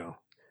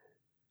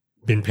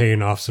 been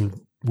paying off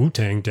some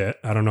Wu-Tang debt.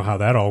 I don't know how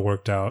that all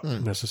worked out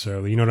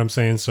necessarily. You know what I'm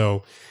saying?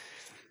 So,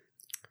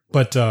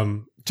 but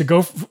to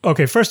go,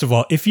 okay, first of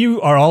all, if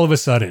you are all of a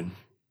sudden,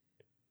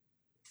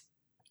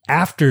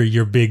 after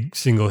your big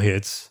single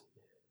hits,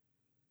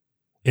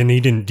 and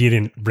you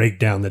didn't break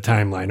down the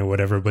timeline or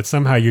whatever, but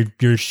somehow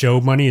your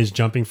show money is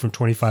jumping from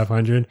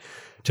 2,500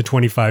 to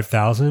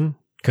 25,000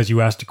 because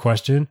you asked a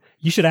question,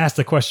 you should ask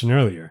the question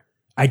earlier.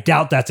 I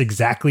doubt that's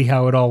exactly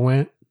how it all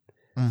went.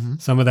 Mm-hmm.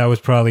 Some of that was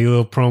probably a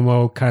little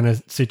promo kind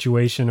of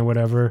situation or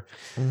whatever.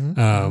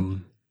 Mm-hmm.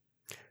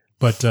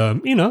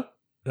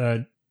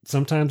 But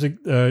sometimes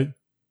a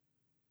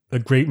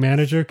great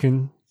manager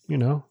can,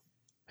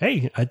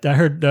 hey, I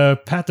heard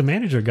Pat the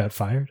manager got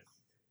fired.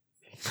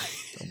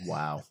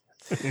 Wow.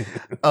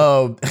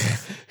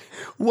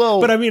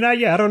 Well, but I mean, I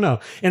don't know,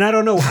 and I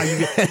don't know how you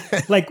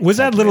get. Like, was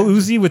that Little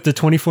Uzi with the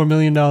 $24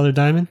 million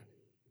diamond?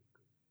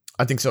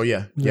 I think so.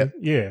 Yeah. Yep.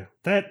 Yeah.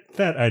 That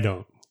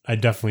I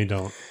definitely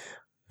don't.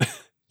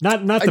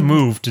 not the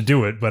move to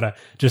do it, but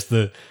just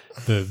the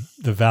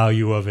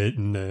value of it,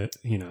 and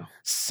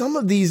some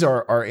of these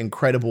are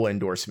incredible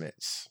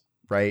endorsements,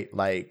 right?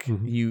 Like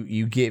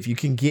you get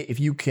if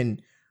you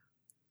can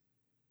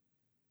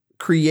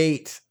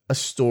create a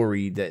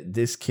story that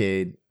this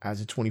kid has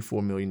a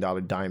 $24 million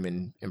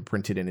diamond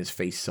imprinted in his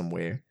face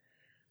somewhere,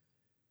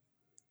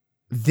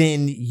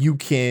 then you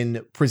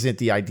can present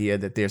the idea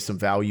that there's some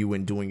value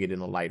in doing it in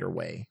a lighter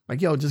way.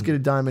 Like, yo, just get a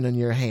diamond on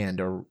your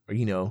hand or,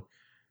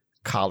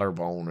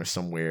 collarbone or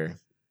somewhere,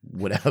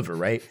 whatever,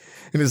 right?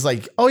 And it's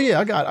like, oh yeah,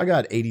 I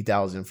got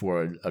 80,000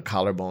 for a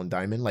collarbone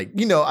diamond. Like,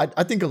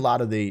 I think a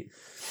lot of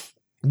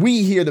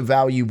we hear the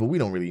value, but we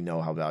don't really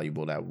know how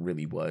valuable that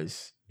really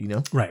was,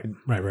 Right.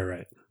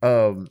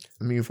 I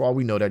mean, for all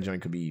we know, that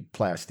joint could be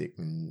plastic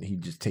and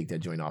he'd just take that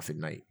joint off at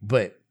night.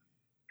 But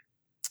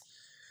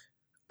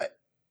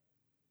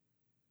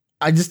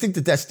I just think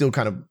that still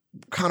kind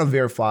of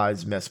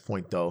verifies Meth's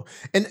point, though.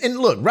 And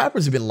look,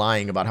 rappers have been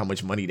lying about how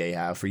much money they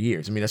have for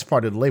years. I mean, that's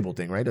part of the label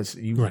thing, right?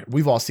 Right.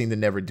 We've all seen the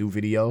Never Do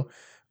video,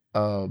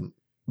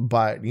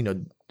 by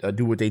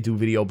Do What They Do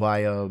video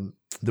by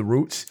The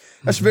Roots.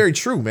 That's very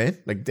true, man.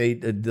 Like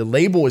the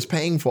label is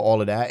paying for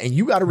all of that, and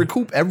you got to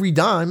recoup every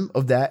dime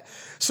of that.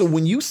 So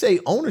when you say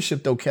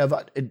ownership, though,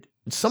 Kev,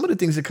 some of the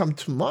things that come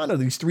to mind are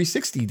these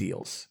 360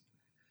 deals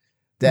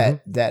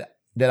that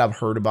I've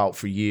heard about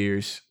for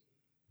years.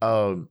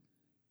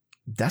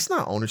 That's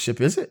not ownership,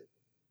 is it?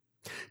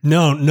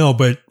 No,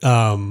 but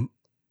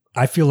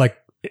I feel like,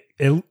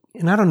 and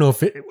I don't know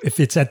if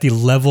it's at the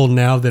level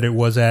now that it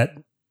was at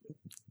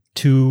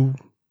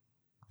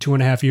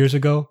 2.5 years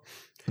ago,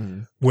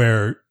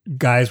 where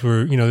guys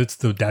were, it's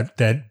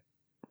that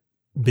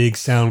big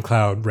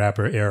SoundCloud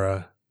rapper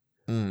era,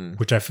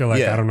 which I feel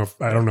like I don't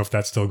know if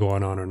that's still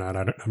going on or not.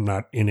 I'm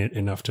not in it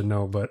enough to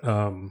know, but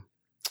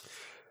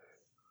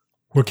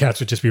where cats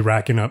would just be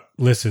racking up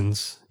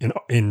listens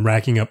and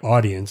racking up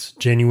audience,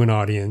 genuine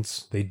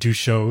audience. They do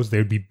shows. They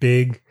would be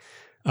big,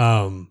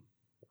 to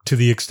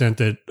the extent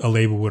that a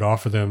label would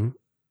offer them.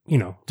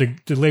 The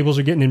labels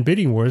are getting in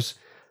bidding wars,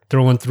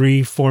 throwing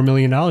 $3-4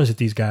 million at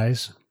these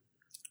guys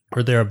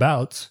or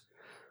thereabouts.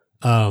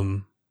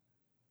 Then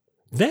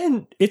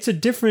it's a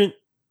different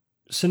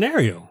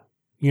scenario.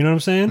 You know what I'm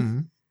saying?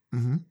 Mm-hmm.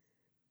 Mm-hmm.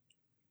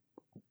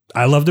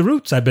 I love the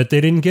Roots. I bet they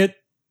didn't get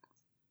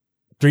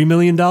 $3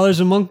 million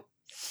among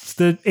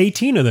the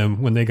 18 of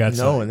them when they got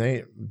signed.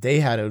 And they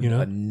had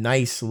a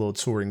nice little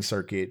touring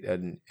circuit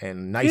and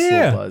nice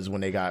little buzz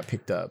when they got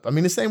picked up. I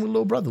mean, the same with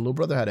Lil Brother. Lil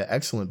Brother had an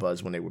excellent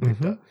buzz when they were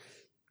picked up.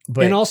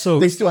 But and also,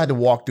 they still had to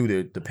walk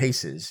through the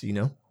paces,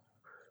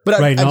 But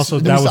right, and also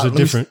that was a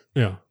different,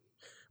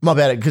 My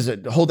bad, because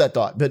hold that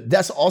thought. But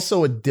that's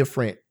also a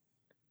different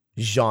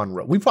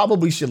genre. We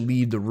probably should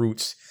leave the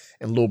Roots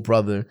and Lil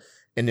Brother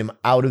and them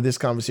out of this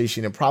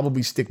conversation and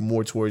probably stick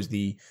more towards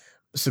the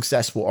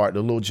successful art,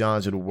 the Lil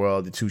Jons of the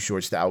world, the Too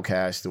Shorts, the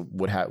Outkast,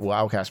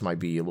 Outkast might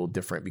be a little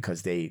different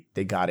because they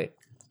got it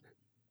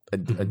a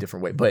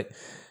different way. But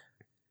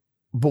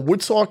we're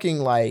talking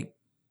like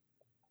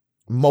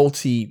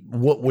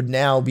what would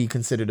now be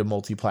considered a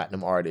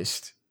multi-platinum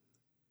artist,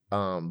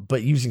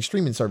 but using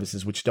streaming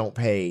services which don't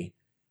pay.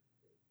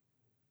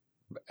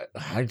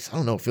 I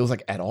don't know. It feels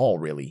like at all,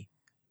 really.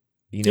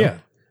 You know?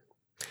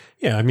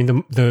 Yeah. I mean,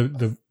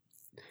 the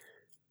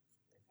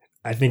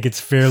I think it's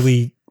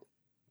fairly,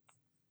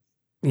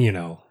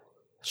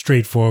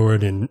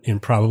 straightforward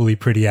and probably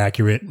pretty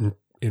accurate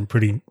and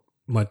pretty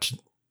much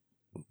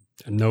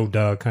a no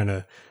duh kind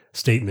of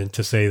statement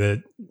to say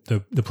that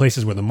the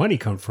places where the money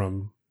comes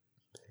from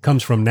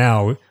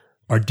now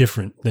are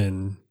different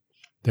than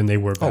they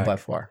were back. Oh, by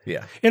far.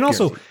 Yeah. And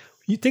also,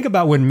 you think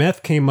about when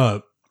meth came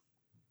up,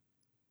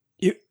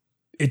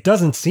 it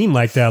doesn't seem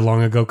like that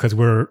long ago because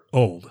we're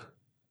old,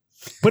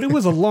 but it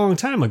was a long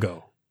time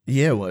ago.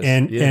 Yeah, it was.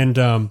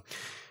 And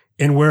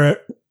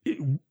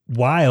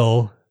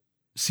while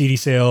CD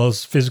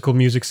sales, physical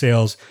music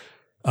sales,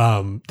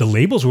 the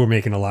labels were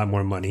making a lot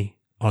more money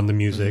on the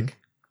music.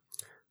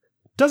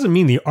 Doesn't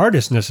mean the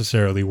artists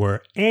necessarily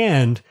were.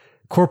 And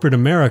corporate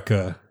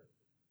America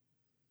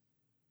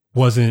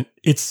wasn't.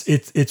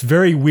 It's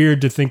very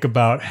weird to think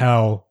about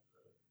how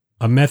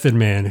a Method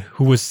Man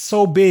who was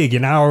so big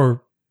in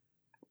our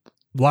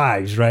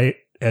lives, right,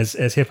 as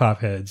hip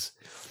hop heads,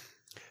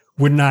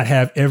 would not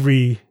have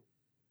every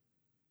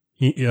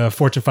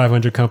Fortune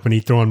 500 company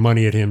throwing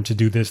money at him to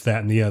do this,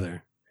 that, and the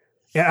other.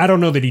 I don't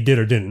know that he did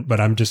or didn't, but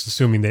I'm just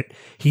assuming that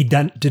he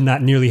did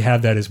not nearly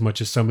have that as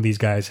much as some of these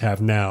guys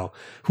have now,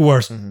 who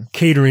are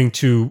catering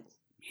to,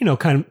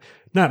 kind of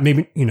not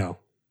maybe,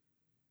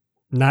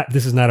 not,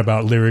 this is not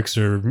about lyrics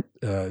or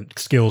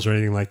skills or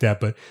anything like that,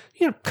 but,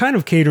 kind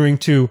of catering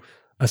to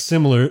a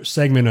similar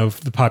segment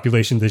of the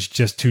population that's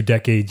just 2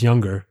 decades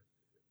younger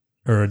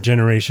or a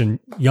generation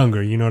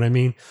younger. You know what I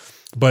mean?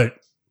 But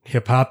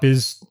hip hop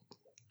is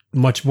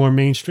much more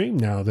mainstream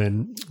now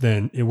than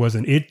it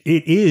wasn't. It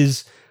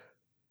is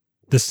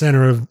the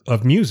center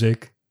of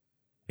music.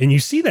 And you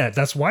see that.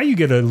 That's why you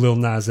get a Lil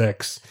Nas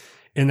X.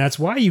 And that's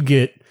why you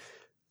get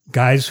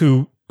guys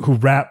who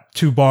rap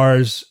 2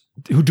 bars,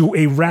 who do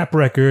a rap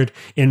record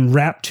and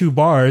rap 2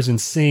 bars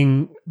and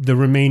sing the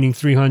remaining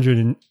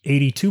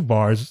 382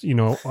 bars,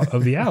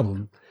 of the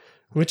album,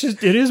 which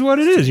it is what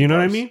it is. You know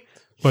what I mean?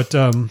 But,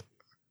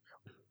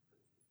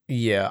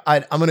 yeah,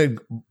 I'm going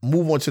to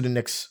move on to the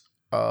next,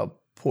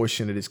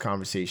 portion of this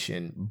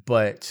conversation,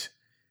 but,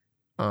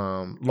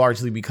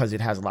 largely because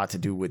it has a lot to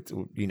do with,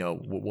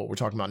 what we're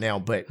talking about now.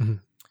 But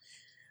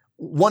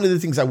one of the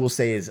things I will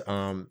say is,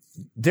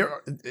 there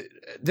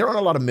aren't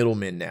a lot of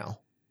middlemen now.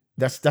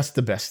 That's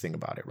the best thing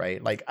about it,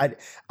 right? Like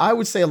I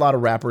would say a lot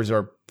of rappers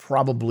are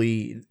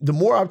probably, the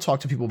more I've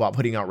talked to people about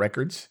putting out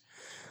records,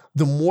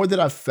 the more that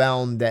I've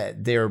found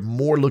that they're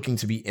more looking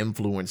to be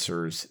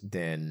influencers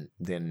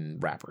than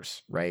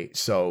rappers, right?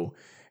 So,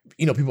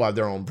 people have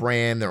their own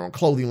brand, their own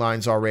clothing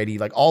lines already.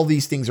 Like all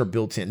these things are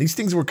built in. These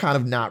things were kind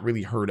of not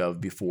really heard of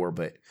before,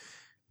 but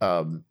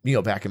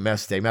back in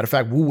Meth's day. Matter of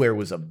fact, Wu Wear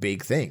was a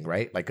big thing,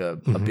 right? Like a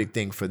big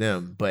thing for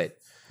them. But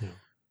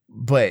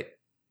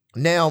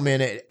now,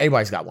 man,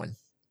 everybody's got one.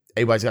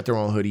 Everybody's got their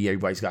own hoodie.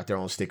 Everybody's got their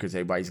own stickers.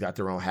 Everybody's got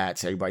their own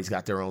hats. Everybody's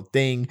got their own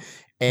thing.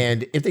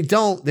 And if they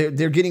don't,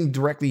 they're getting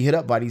directly hit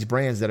up by these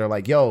brands that are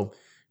like, yo,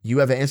 you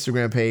have an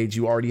Instagram page.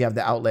 You already have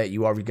the outlet.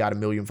 You already got 1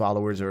 million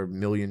followers or 1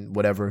 million,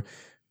 whatever.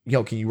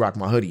 Yo, can you rock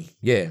my hoodie?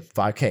 Yeah,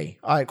 $5K.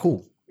 All right,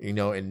 cool.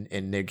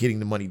 And they're getting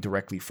the money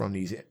directly from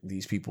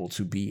these people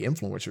to be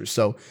influencers.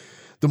 So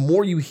the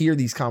more you hear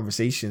these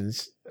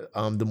conversations,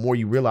 the more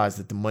you realize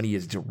that the money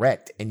is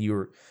direct. And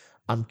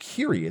I'm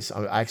curious.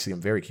 Actually,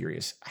 I'm very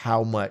curious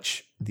how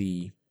much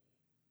the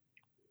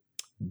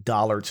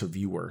dollar to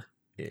viewer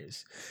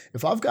is.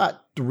 If I've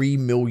got 3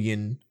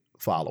 million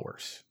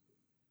followers,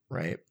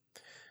 right?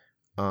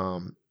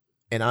 And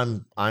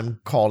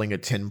I'm calling a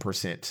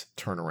 10%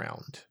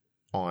 turnaround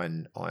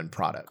on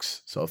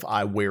products. So if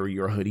I wear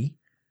your hoodie,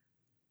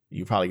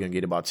 you're probably going to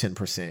get about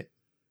 10%,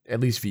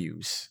 at least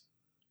views,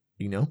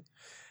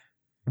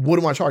 What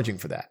am I charging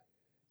for that?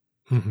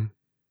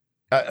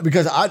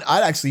 Because I'd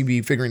actually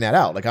be figuring that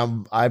out. Like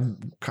I'm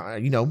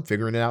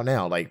figuring it out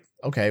now. like,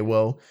 okay,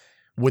 well,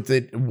 with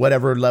the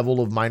whatever level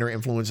of minor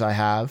influence I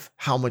have,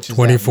 how much is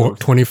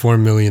 $24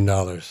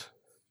 million.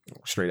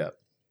 Straight up.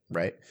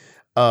 Right.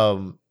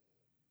 How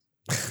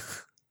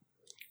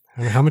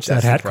much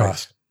that hat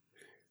cost?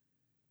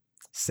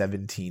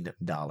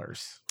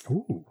 $17.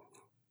 Ooh,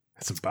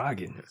 that's a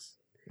bargain.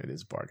 It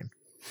is a bargain.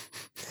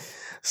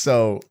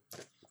 So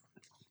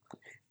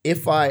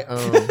if I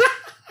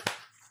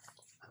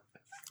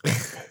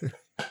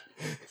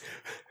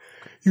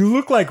you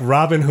look like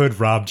Robin Hood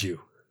robbed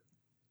you.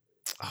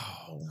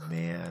 Oh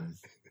man.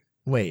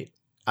 Wait,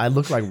 I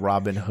look like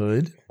Robin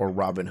Hood or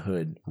Robin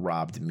Hood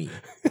robbed me?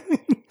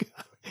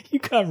 You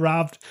got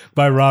robbed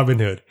by Robin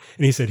Hood.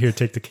 And he said, "Here,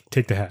 take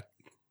the hat."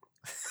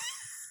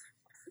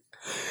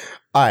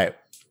 All right.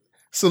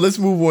 So let's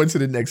move on to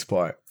the next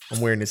part.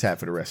 I'm wearing this hat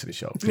for the rest of the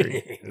show.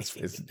 Period.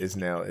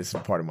 It's a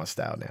part of my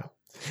style now.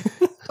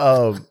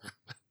 All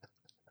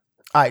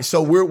right.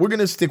 So we're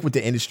gonna stick with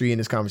the industry in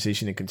this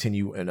conversation and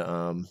continue. And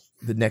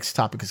the next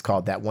topic is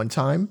called That One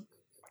Time.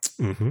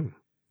 Mm-hmm.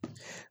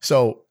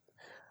 So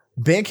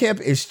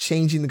Bandcamp is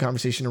changing the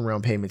conversation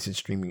around payments and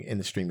streaming in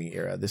the streaming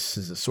era. This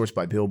is a source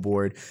by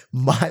Billboard.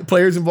 My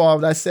players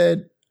involved, I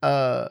said,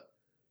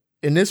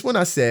 in this one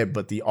I said,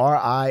 but the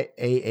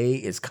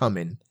RIAA is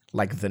coming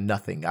like the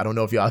nothing. I don't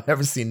know if y'all have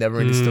ever seen Never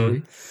Ending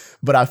Story,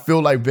 but I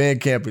feel like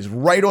Bandcamp is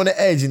right on the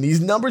edge and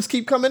these numbers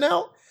keep coming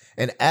out.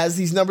 And as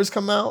these numbers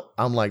come out,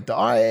 I'm like, the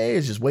RIAA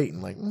is just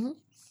waiting, like,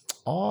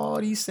 all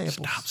these samples.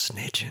 Stop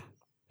snitching.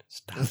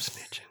 Stop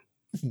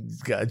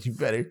snitching. God, you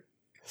better.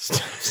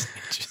 Stop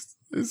snitching.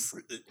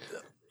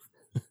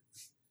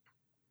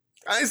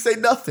 I ain't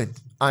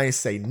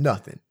say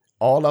nothing.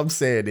 All I'm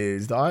saying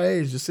is the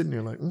RIAA is just sitting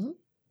there like,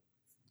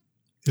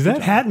 Is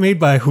that hat made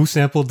by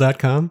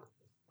whosampled.com?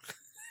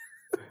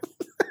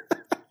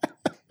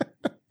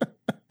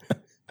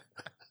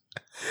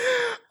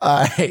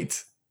 All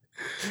right.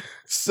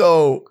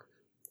 So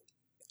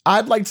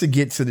I'd like to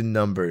get to the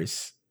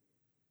numbers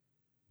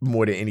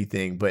more than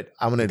anything, but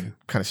I'm going to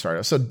kind of start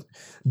off. So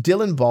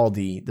Dylan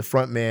Baldy, the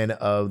frontman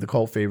of the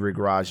cult favorite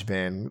garage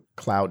band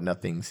Cloud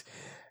Nothings,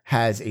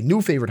 has a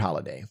new favorite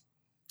holiday.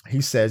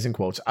 He says, in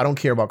quotes, "I don't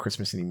care about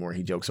Christmas anymore."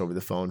 He jokes over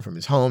the phone from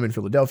his home in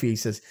Philadelphia. He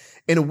says,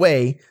 "In a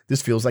way,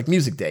 this feels like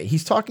Music Day."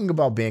 He's talking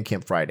about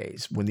Bandcamp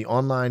Fridays, when the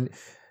online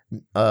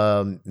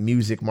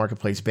music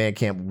marketplace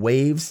Bandcamp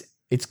waives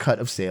its cut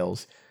of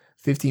sales.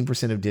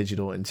 15% of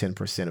digital and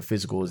 10% of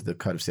physical is the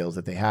cut of sales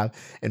that they have,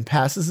 and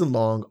passes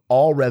along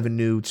all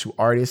revenue to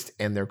artists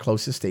and their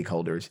closest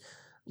stakeholders,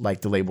 like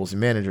the labels and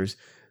managers.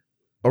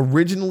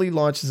 Originally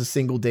launched as a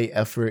single day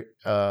effort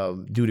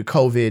due to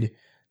COVID.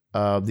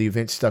 The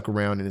event stuck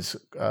around and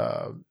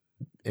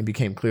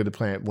became clear to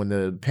plan when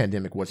the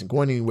pandemic wasn't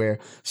going anywhere.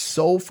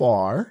 So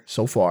far,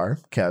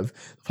 Kev,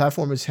 the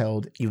platform has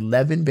held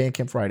 11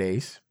 Bandcamp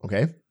Fridays,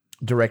 okay,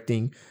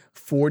 directing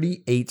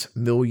 $48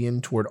 million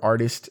toward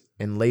artists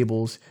and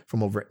labels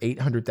from over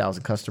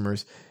 800,000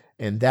 customers.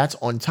 And that's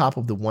on top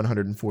of the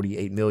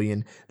 $148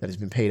 million that has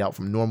been paid out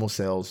from normal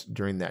sales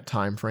during that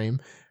time frame.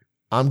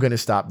 I'm going to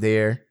stop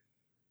there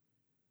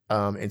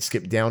and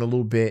skip down a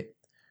little bit.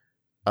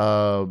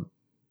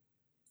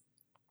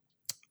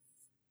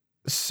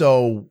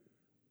 So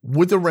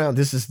with around,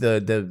 this is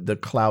the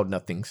Cloud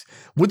Nothings,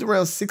 with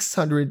around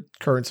 600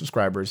 current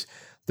subscribers,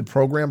 the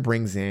program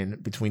brings in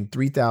between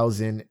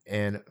 $3,000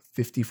 and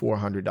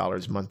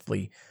 $5,400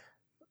 monthly.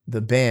 The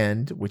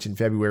band, which in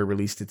February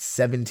released its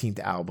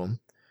 17th album,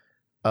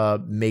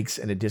 makes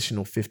an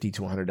additional $50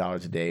 to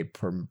 $100 a day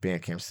per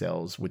Bandcamp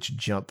sales, which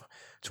jump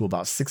to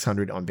about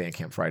 $600 on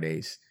Bandcamp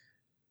Fridays.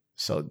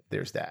 So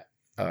there's that.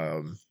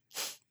 Okay,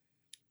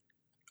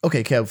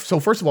 Kev. So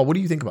first of all, what do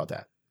you think about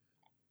that?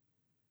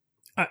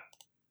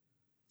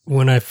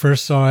 When I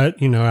first saw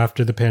it,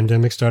 after the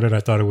pandemic started,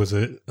 I thought it was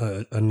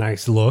a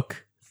nice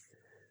look.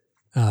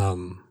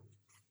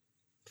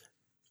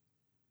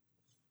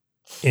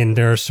 And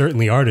there are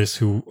certainly artists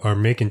who are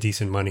making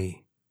decent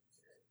money,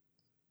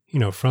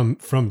 from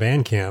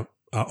Bandcamp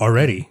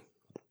already.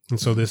 And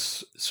so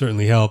this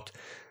certainly helped.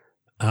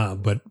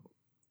 But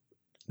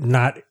I'm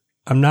not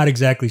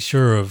exactly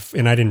sure of,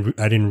 and I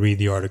didn't read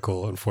the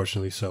article,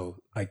 unfortunately, so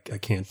I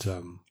can't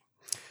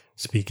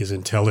speak as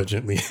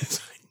intelligently as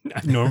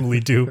I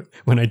normally do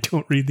when I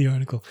don't read the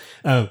article.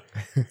 But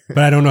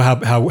I don't know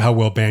how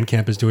well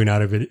Bandcamp is doing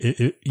out of it.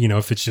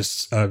 If it's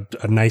just a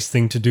nice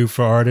thing to do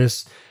for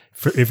artists.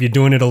 If you're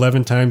doing it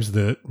 11 times,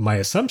 my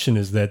assumption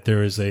is that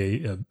there is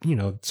a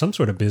some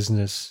sort of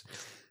business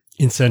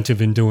incentive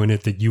in doing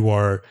it, that you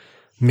are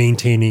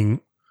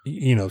maintaining,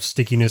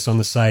 stickiness on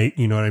the site.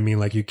 You know what I mean?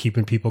 Like, you're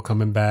keeping people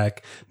coming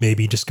back,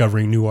 maybe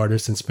discovering new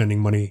artists and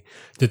spending money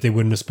that they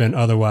wouldn't have spent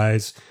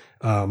otherwise.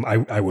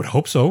 I would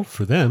hope so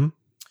for them.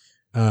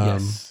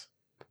 Yes.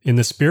 In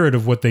the spirit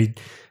of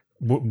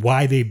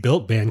why they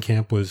built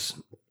Bandcamp was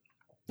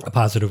a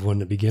positive one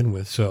to begin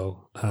with.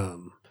 So,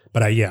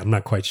 but I'm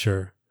not quite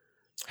sure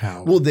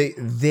how. Well,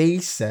 they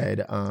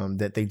said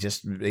that they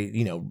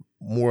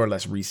more or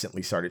less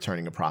recently started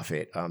turning a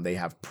profit. They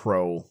have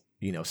pro,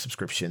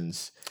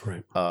 subscriptions,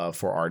 right,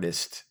 for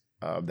artists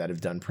that have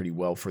done pretty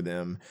well for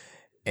them.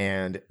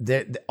 And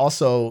they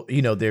also,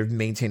 they've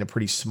maintained a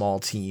pretty small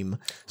team.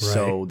 Right.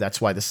 So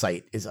that's why the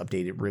site is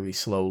updated really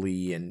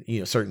slowly, and,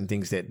 certain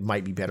things that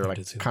might be better,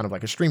 like kind of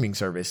like a streaming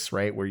service,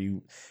 right? Where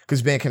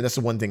because Bandcamp, that's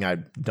the one thing I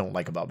don't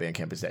like about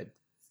Bandcamp is that,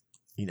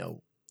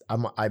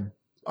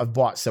 I've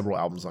bought several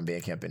albums on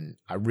Bandcamp, and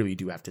I really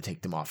do have to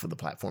take them off of the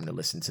platform to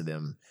listen to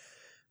them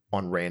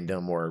on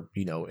random or,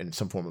 in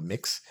some form of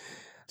mix.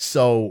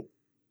 So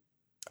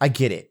I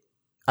get it.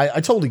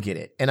 I totally get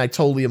it. And I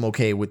totally am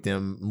okay with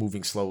them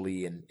moving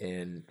slowly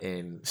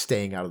and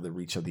staying out of the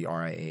reach of the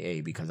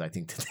RIAA, because I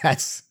think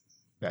that's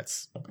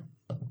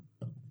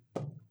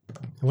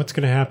what's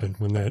going to happen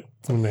when that.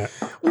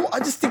 Well, I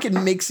just think it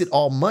makes it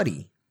all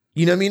muddy.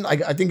 You know what I mean?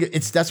 Like I think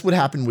that's what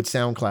happened with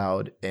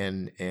SoundCloud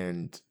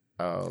and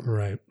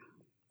Right.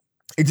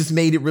 it just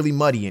made it really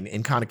muddy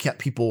and kind of kept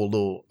people a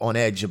little on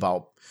edge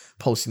about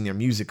posting their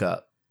music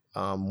up.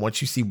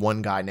 Once you see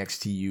one guy next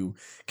to you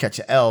catch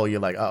an L, you're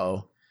like,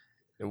 uh-oh,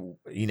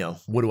 you know,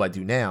 what do I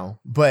do now?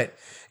 But,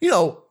 you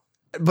know,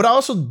 but I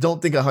also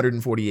don't think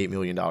 $148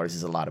 million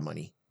is a lot of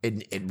money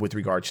with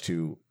regards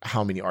to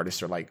how many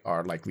artists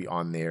are likely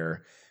on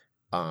there.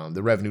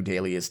 The revenue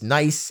daily is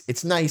nice.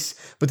 It's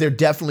nice, but there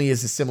definitely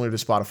is similar to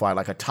Spotify,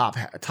 like a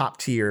top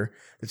tier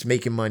that's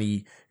making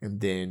money and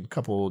then a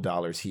couple of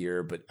dollars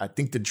here. But I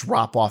think the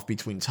drop off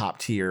between top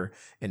tier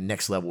and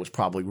next level is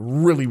probably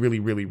really, really,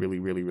 really, really,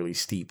 really, really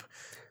steep.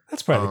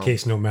 That's probably the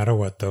case no matter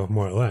what, though,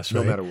 more or less,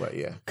 right? No matter what,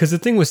 yeah. Because the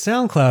thing with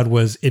SoundCloud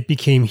was it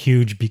became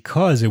huge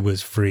because it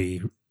was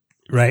free,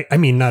 right? I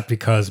mean, not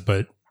because,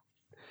 but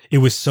it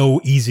was so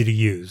easy to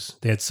use.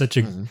 They had such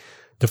a,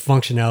 the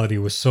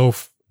functionality was so,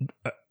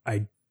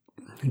 I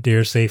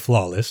dare say,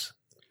 flawless.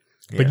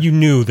 But you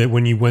knew that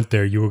when you went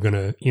there, you were going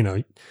to, you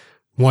know,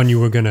 one, you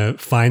were going to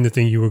find the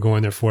thing you were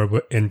going there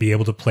for and be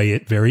able to play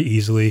it very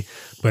easily,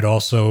 but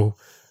also,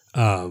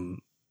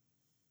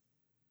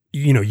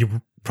 you know,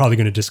 you're probably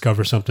going to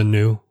discover something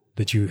new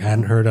that you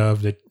hadn't heard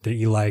of that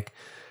you like.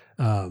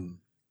 But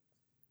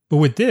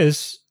with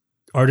this,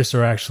 artists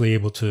are actually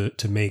able to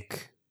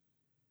make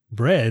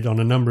bread on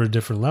a number of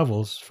different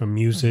levels, from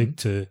music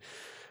to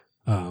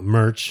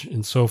merch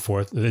and so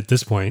forth at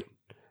this point.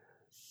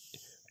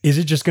 Is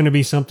it just going to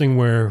be something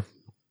where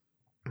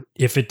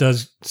if it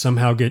does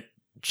somehow get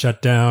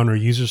shut down or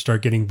users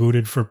start getting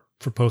booted for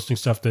posting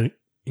stuff that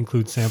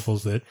includes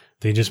samples, that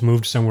they just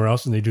moved somewhere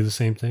else and they do the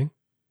same thing?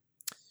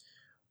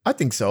 I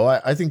think so.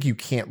 I think you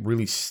can't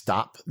really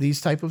stop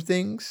these type of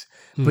things,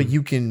 but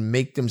you can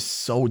make them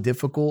so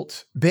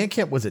difficult.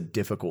 Bandcamp was a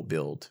difficult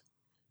build.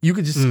 You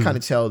could just kind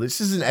of tell. This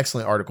is an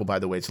excellent article, by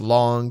the way. It's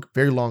long,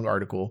 very long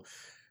article.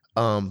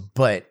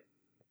 But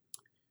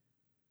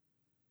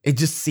it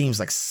just seems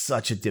like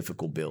such a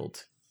difficult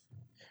build,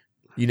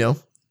 you know?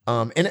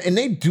 And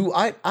they do,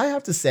 I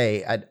have to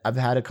say, I've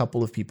had a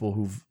couple of people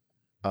who've,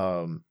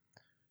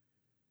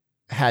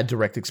 had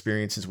direct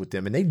experiences with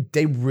them, and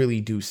they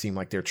really do seem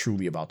like they're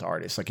truly about the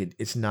artist. Like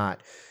it's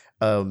not,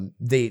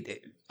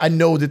 I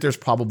know that there's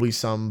probably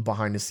some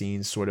behind the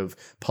scenes sort of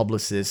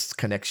publicist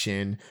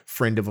connection,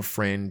 friend of a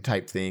friend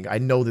type thing. I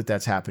know that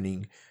that's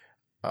happening.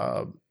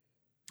 I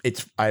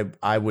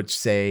would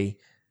say,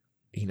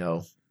 you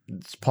know,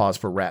 pause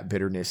for rap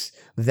bitterness.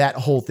 That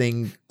whole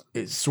thing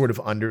is sort of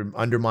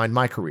undermined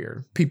my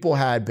career. People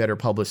had better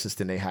publicists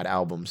than they had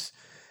albums,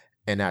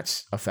 and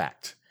that's a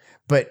fact.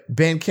 But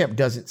Bandcamp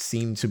doesn't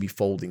seem to be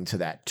folding to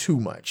that too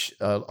much.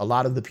 A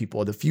lot of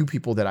the few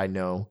people that I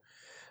know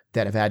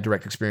that have had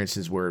direct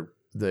experiences were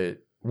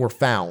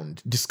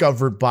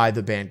discovered by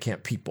the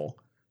Bandcamp people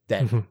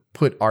that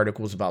put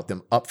articles about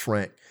them up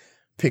front,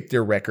 picked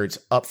their records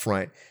up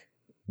front,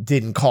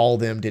 didn't call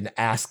them, didn't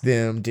ask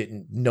them,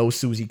 didn't know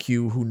Susie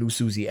Q, who knew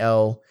Susie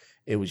L.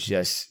 It was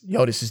just,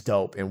 yo, this is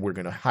dope, and we're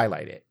going to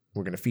highlight it.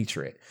 We're going to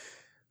feature it.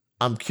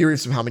 I'm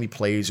curious of how many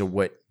plays or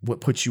what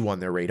puts you on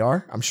their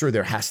radar. I'm sure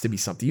there has to be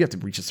something. You have to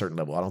reach a certain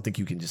level. I don't think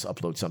you can just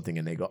upload something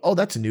and they go, oh,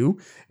 that's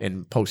new,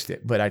 and post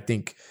it. But I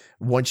think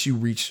once you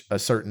reach a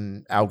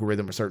certain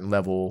algorithm, a certain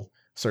level,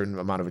 certain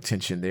amount of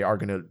attention, they are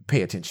going to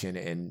pay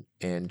attention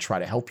and try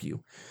to help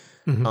you.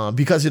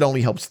 Because it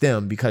only helps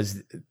them,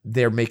 because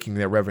they're making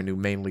their revenue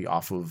mainly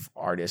off of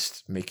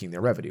artists making their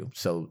revenue.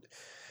 So,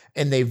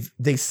 and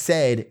they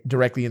said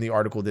directly in the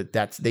article that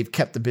they've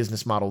kept the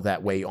business model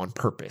that way on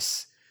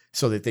purpose,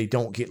 so that they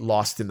don't get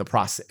lost in the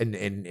process in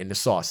the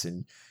sauce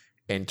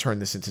and turn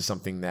this into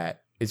something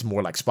that is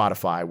more like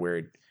Spotify, where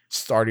it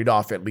started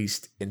off, at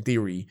least in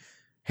theory,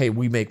 hey,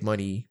 we make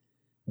money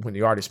when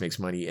the artist makes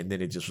money, and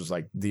then it just was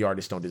like the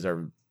artist don't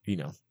deserve, you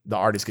know, the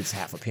artist gets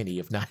half a penny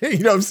if not, you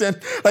know what I'm saying?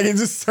 Like it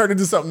just turned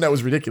into something that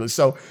was ridiculous.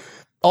 So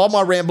all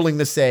my rambling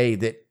to say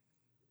that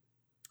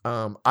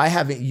I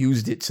haven't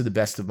used it to the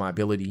best of my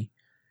ability,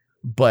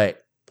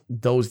 but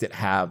those that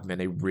have, man,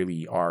 they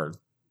really are,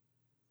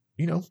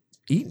 you know,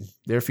 eating.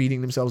 They're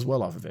feeding themselves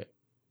well off of it.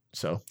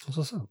 So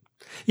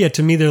yeah,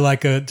 to me, they're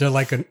like a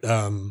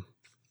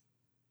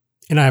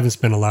and I haven't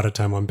spent a lot of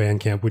time on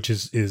Bandcamp, which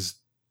is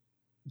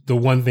the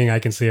one thing I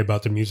can say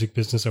about the music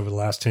business over the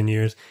last 10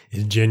 years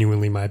is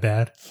genuinely my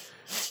bad.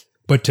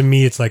 But to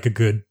me, it's like a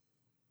good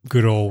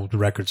old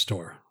record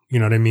store. You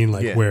know what I mean?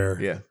 Like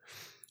where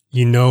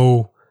you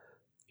know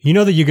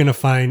that you're going to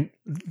find,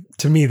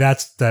 to me,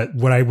 that's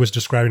what I was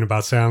describing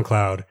about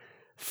SoundCloud.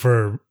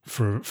 For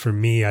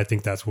me, I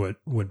think that's what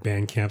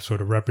Bandcamp sort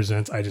of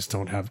represents. I just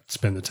don't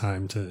spend the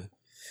time to.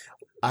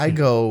 I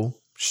go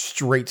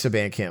straight to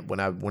Bandcamp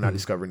when I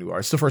discover new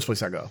artists. It's the first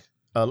place I go.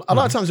 A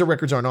lot of times their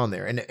records aren't on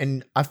there,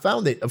 and I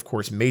found that, of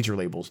course, major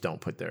labels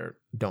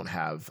don't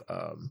have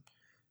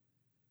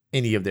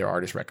any of their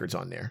artist records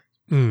on there.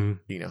 You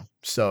know,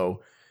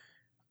 so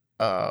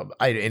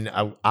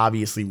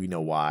obviously we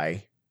know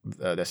why.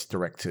 That's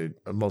direct to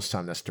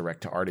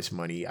artist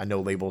money. I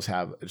know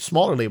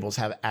smaller labels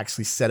have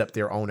actually set up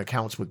their own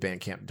accounts with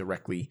Bandcamp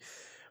directly,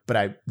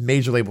 but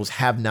major labels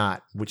have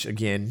not, which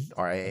again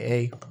are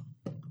AAA,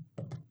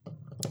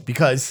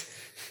 because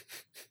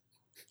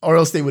or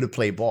else they would have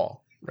played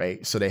ball,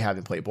 right? So they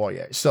haven't played ball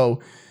yet.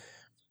 So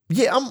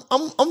yeah,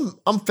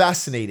 I'm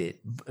fascinated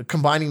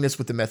combining this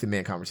with the Method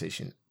Man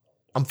conversation.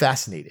 I'm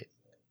fascinated.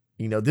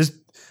 You know,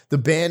 the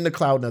band The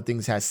Cloud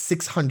Nothings has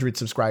 600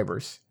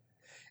 subscribers,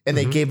 and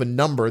they gave a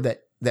number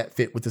that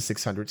fit with the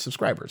 600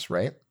 subscribers,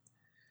 right?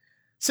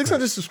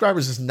 600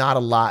 subscribers is not a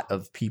lot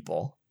of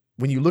people.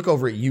 When you look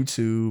over at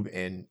YouTube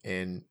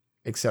and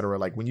et cetera,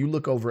 like when you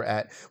look over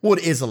at, well,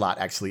 it is a lot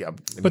actually.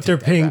 But they're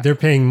paying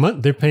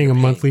a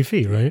monthly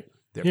fee, right?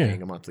 They're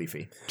paying a monthly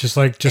fee. Just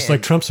like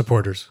Trump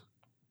supporters.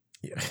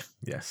 Yeah.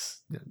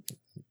 Yes.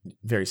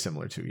 Very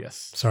similar to,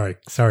 yes.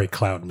 Sorry,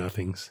 Cloud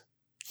Nothings.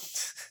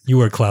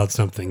 You are Cloud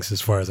Somethings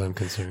as far as I'm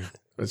concerned.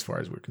 As far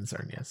as we're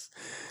concerned, yes.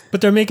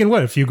 But they're making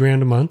what, a few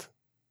grand a month?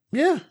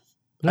 Yeah.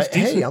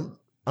 Hey, I'm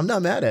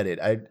not mad at it.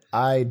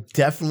 It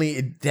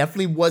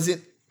definitely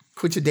wasn't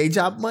quit your day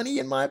job money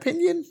in my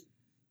opinion.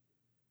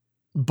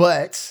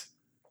 But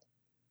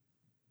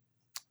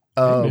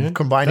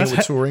combining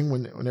with touring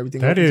when everything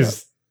that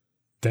is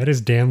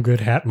damn good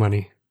hat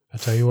money. I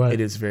tell you what. It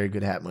is very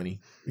good hat money.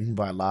 You can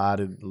buy a lot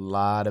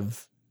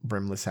of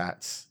brimless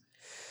hats.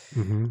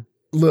 Mm-hmm.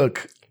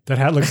 Look. That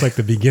hat looks like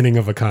the beginning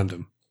of a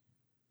condom.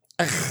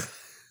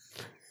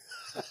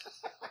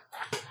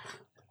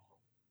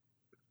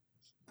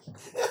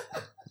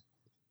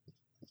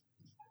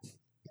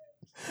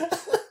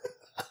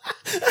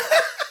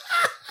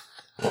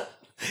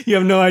 You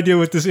have no idea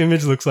what this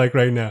image looks like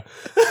right now.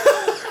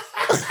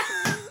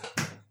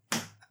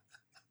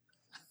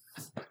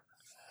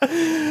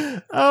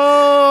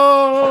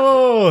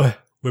 Oh,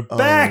 we're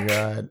back. Oh my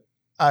God.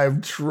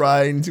 I'm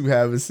trying to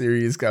have a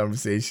serious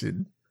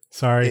conversation.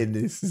 Sorry. And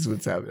this is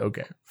what's happening.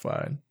 Okay,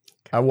 fine.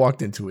 I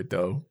walked into it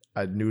though.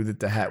 I knew that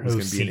the hat was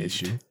going to be an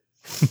issue.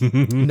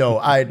 No,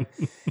 I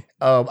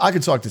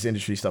could talk this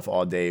industry stuff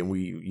all day, and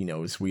we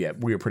are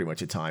pretty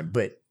much at time.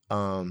 But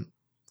to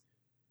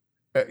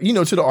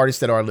the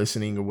artists that are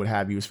listening or what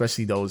have you,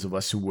 especially those of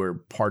us who were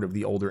part of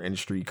the older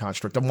industry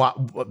construct,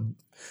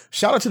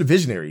 shout out to the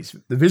visionaries.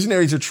 The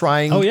visionaries are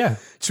trying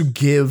to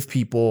give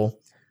people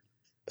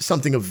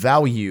something of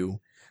value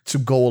to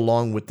go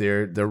along with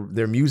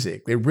their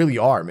music. They really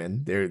are,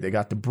 man. They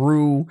got the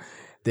brew.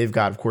 They've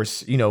got, of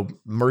course,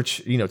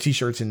 merch,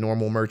 t-shirts and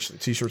normal merch,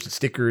 t-shirts and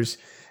stickers.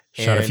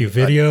 Shot a few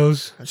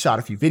videos.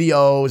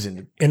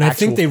 And I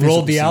think they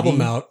rolled the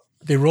album out.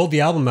 They rolled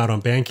the album out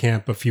on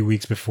Bandcamp a few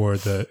weeks before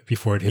it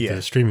hit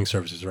the streaming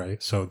services,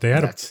 right? So they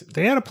had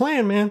a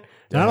plan, man.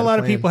 Not a lot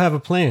of people have a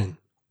plan.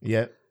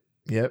 Yep.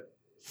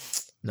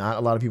 Not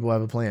a lot of people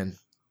have a plan.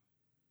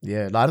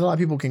 Yeah, a lot of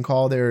people can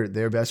call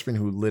their best friend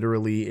who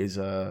literally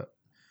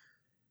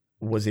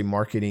was a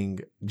marketing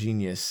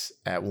genius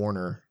at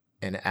Warner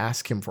and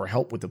ask him for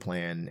help with the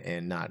plan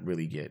and not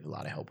really get a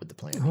lot of help with the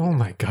plan. Oh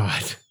my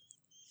God.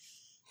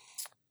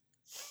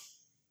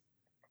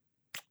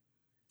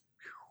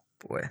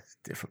 Boy, it's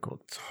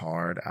difficult. It's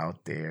hard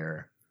out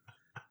there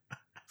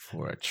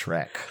for a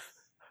trek.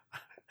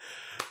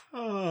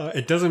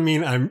 It doesn't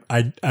mean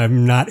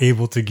I'm not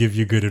able to give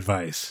you good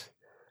advice.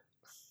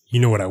 You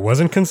know what I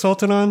wasn't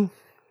consulted on?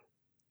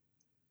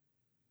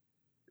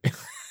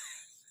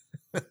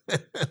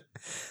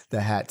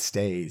 The hat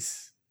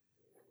stays.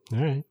 All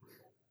right.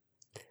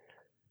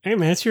 Hey,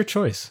 man, it's your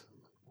choice.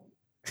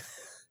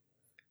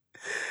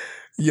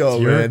 Yo,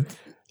 man.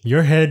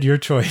 Your head, your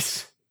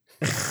choice.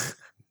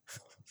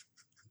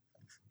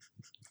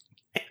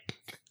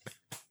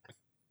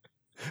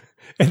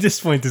 At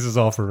this point, this is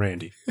all for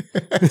Randy.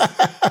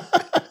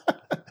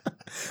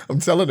 I'm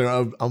telling her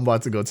I'm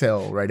about to go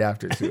tell right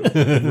after too.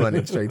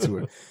 Running straight to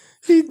her.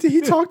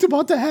 He talked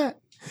about the hat.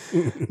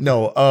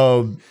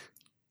 No,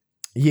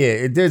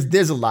 yeah,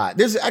 there's a lot.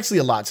 There's actually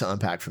a lot to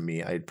unpack for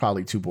me.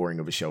 Probably too boring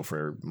of a show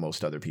for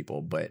most other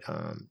people, but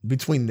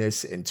between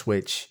this and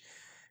Twitch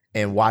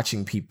and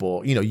watching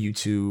people,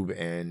 YouTube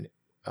and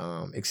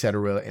et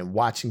cetera, and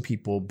watching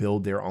people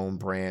build their own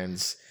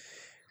brands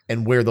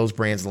and where those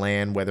brands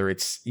land, whether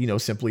it's,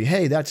 simply,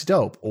 hey, that's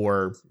dope,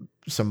 or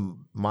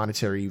some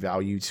monetary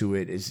value to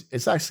it,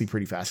 it's actually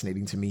pretty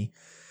fascinating to me.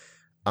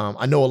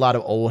 I know a lot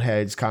of old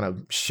heads kind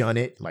of shun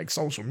it, like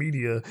social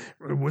media,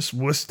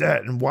 what's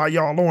that, and why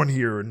y'all on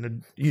here,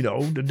 and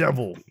the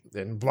devil,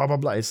 and blah blah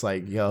blah. It's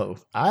like, yo,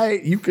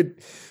 you could,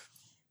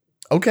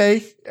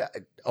 okay,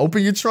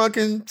 open your trunk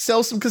and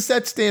sell some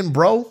cassettes then,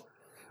 bro.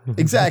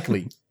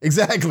 Exactly.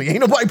 Ain't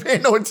nobody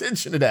paying no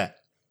attention to that.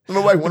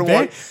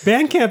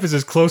 Bandcamp is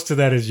as close to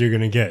that as you're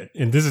gonna get,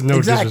 and this is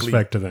no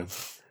disrespect to them.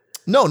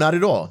 No, not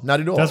at all. Not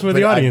at all. That's where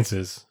the audience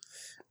is.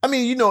 I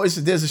mean,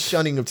 there's a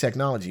shunning of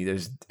technology.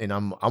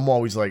 I'm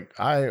always like,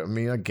 I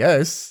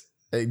guess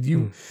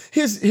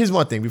here's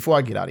one thing before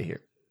we get out of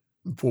here.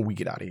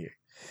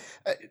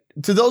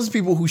 To those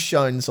people who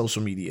shun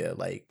social media,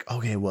 like,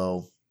 okay,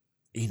 well,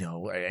 ain't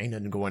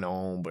nothing going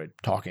on but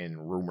talking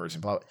rumors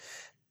and blah.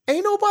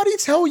 Ain't nobody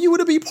tell you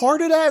to be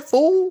part of that,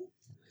 fool.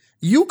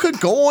 You could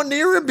go on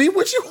there and be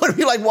what you want to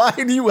be. Like, why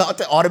are you out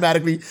there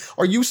automatically?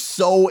 Are you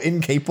so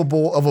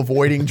incapable of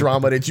avoiding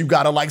drama that you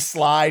gotta like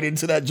slide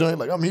into that joint?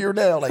 Like, I'm here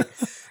now. Like,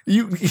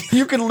 you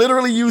can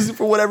literally use it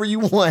for whatever you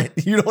want.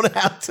 You don't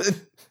have to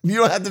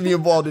be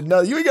involved in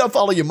nothing. You ain't gotta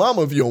follow your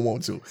mama if you don't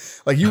want to.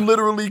 Like, you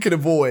literally could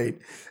avoid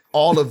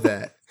all of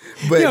that.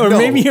 But or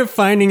maybe you're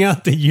finding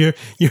out that your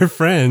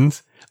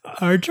friends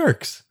are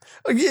jerks.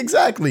 Yeah,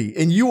 exactly.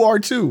 And you are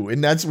too.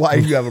 And that's why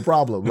you have a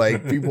problem.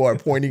 Like, people are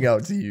pointing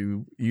out to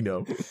you,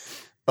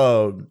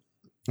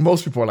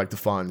 most people are like the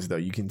Fonz, though.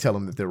 You can tell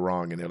them that they're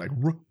wrong and they're like,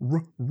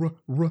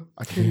 ruh.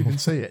 I can't even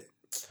say it.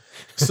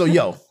 So,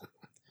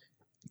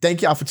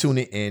 thank y'all for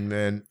tuning in,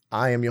 man.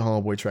 I am your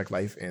homeboy, Trek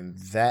Life. And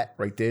that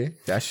right there,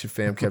 that's your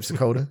fam, Kev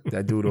Sakota,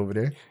 that dude over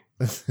there.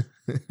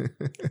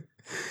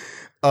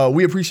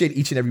 We appreciate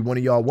each and every one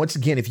of y'all. Once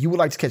again, if you would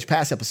like to catch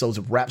past episodes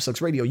of Rap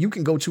Sucks Radio, you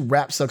can go to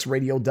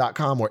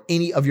rapsucksradio.com or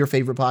any of your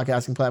favorite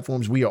podcasting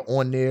platforms. We are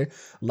on there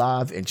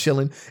live and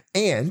chilling.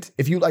 And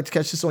if you'd like to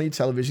catch this on your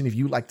television, if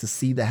you'd like to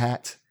see the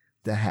hat.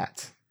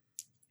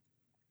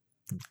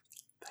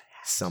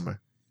 Summer.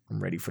 I'm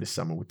ready for the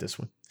summer with this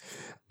one.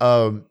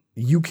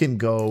 You can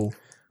go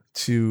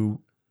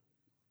to...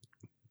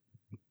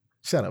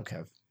 Shut up,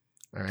 Kev.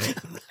 All right?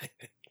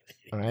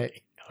 All right?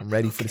 I'm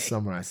ready for the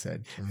summer, I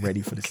said. I'm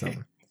ready for the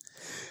summer.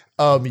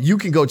 You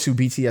can go to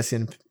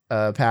BTSN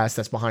Pass,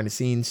 that's behind the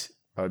scenes,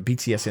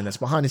 BTSN, that's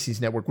behind the scenes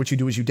network. What you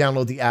do is you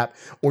download the app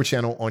or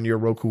channel on your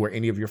Roku or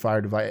any of your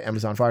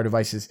Amazon Fire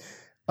devices.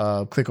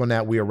 Click on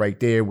that. We are right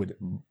there with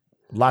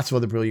lots of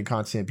other brilliant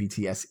content.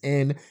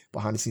 BTSN,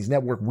 behind the scenes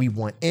network. We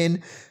want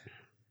in.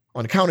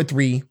 On the count of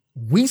 3,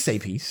 we say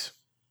peace.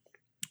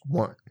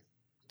 1,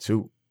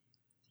 2,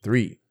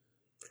 3.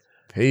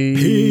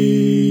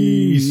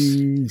 Peace.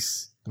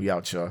 We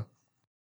out, y'all.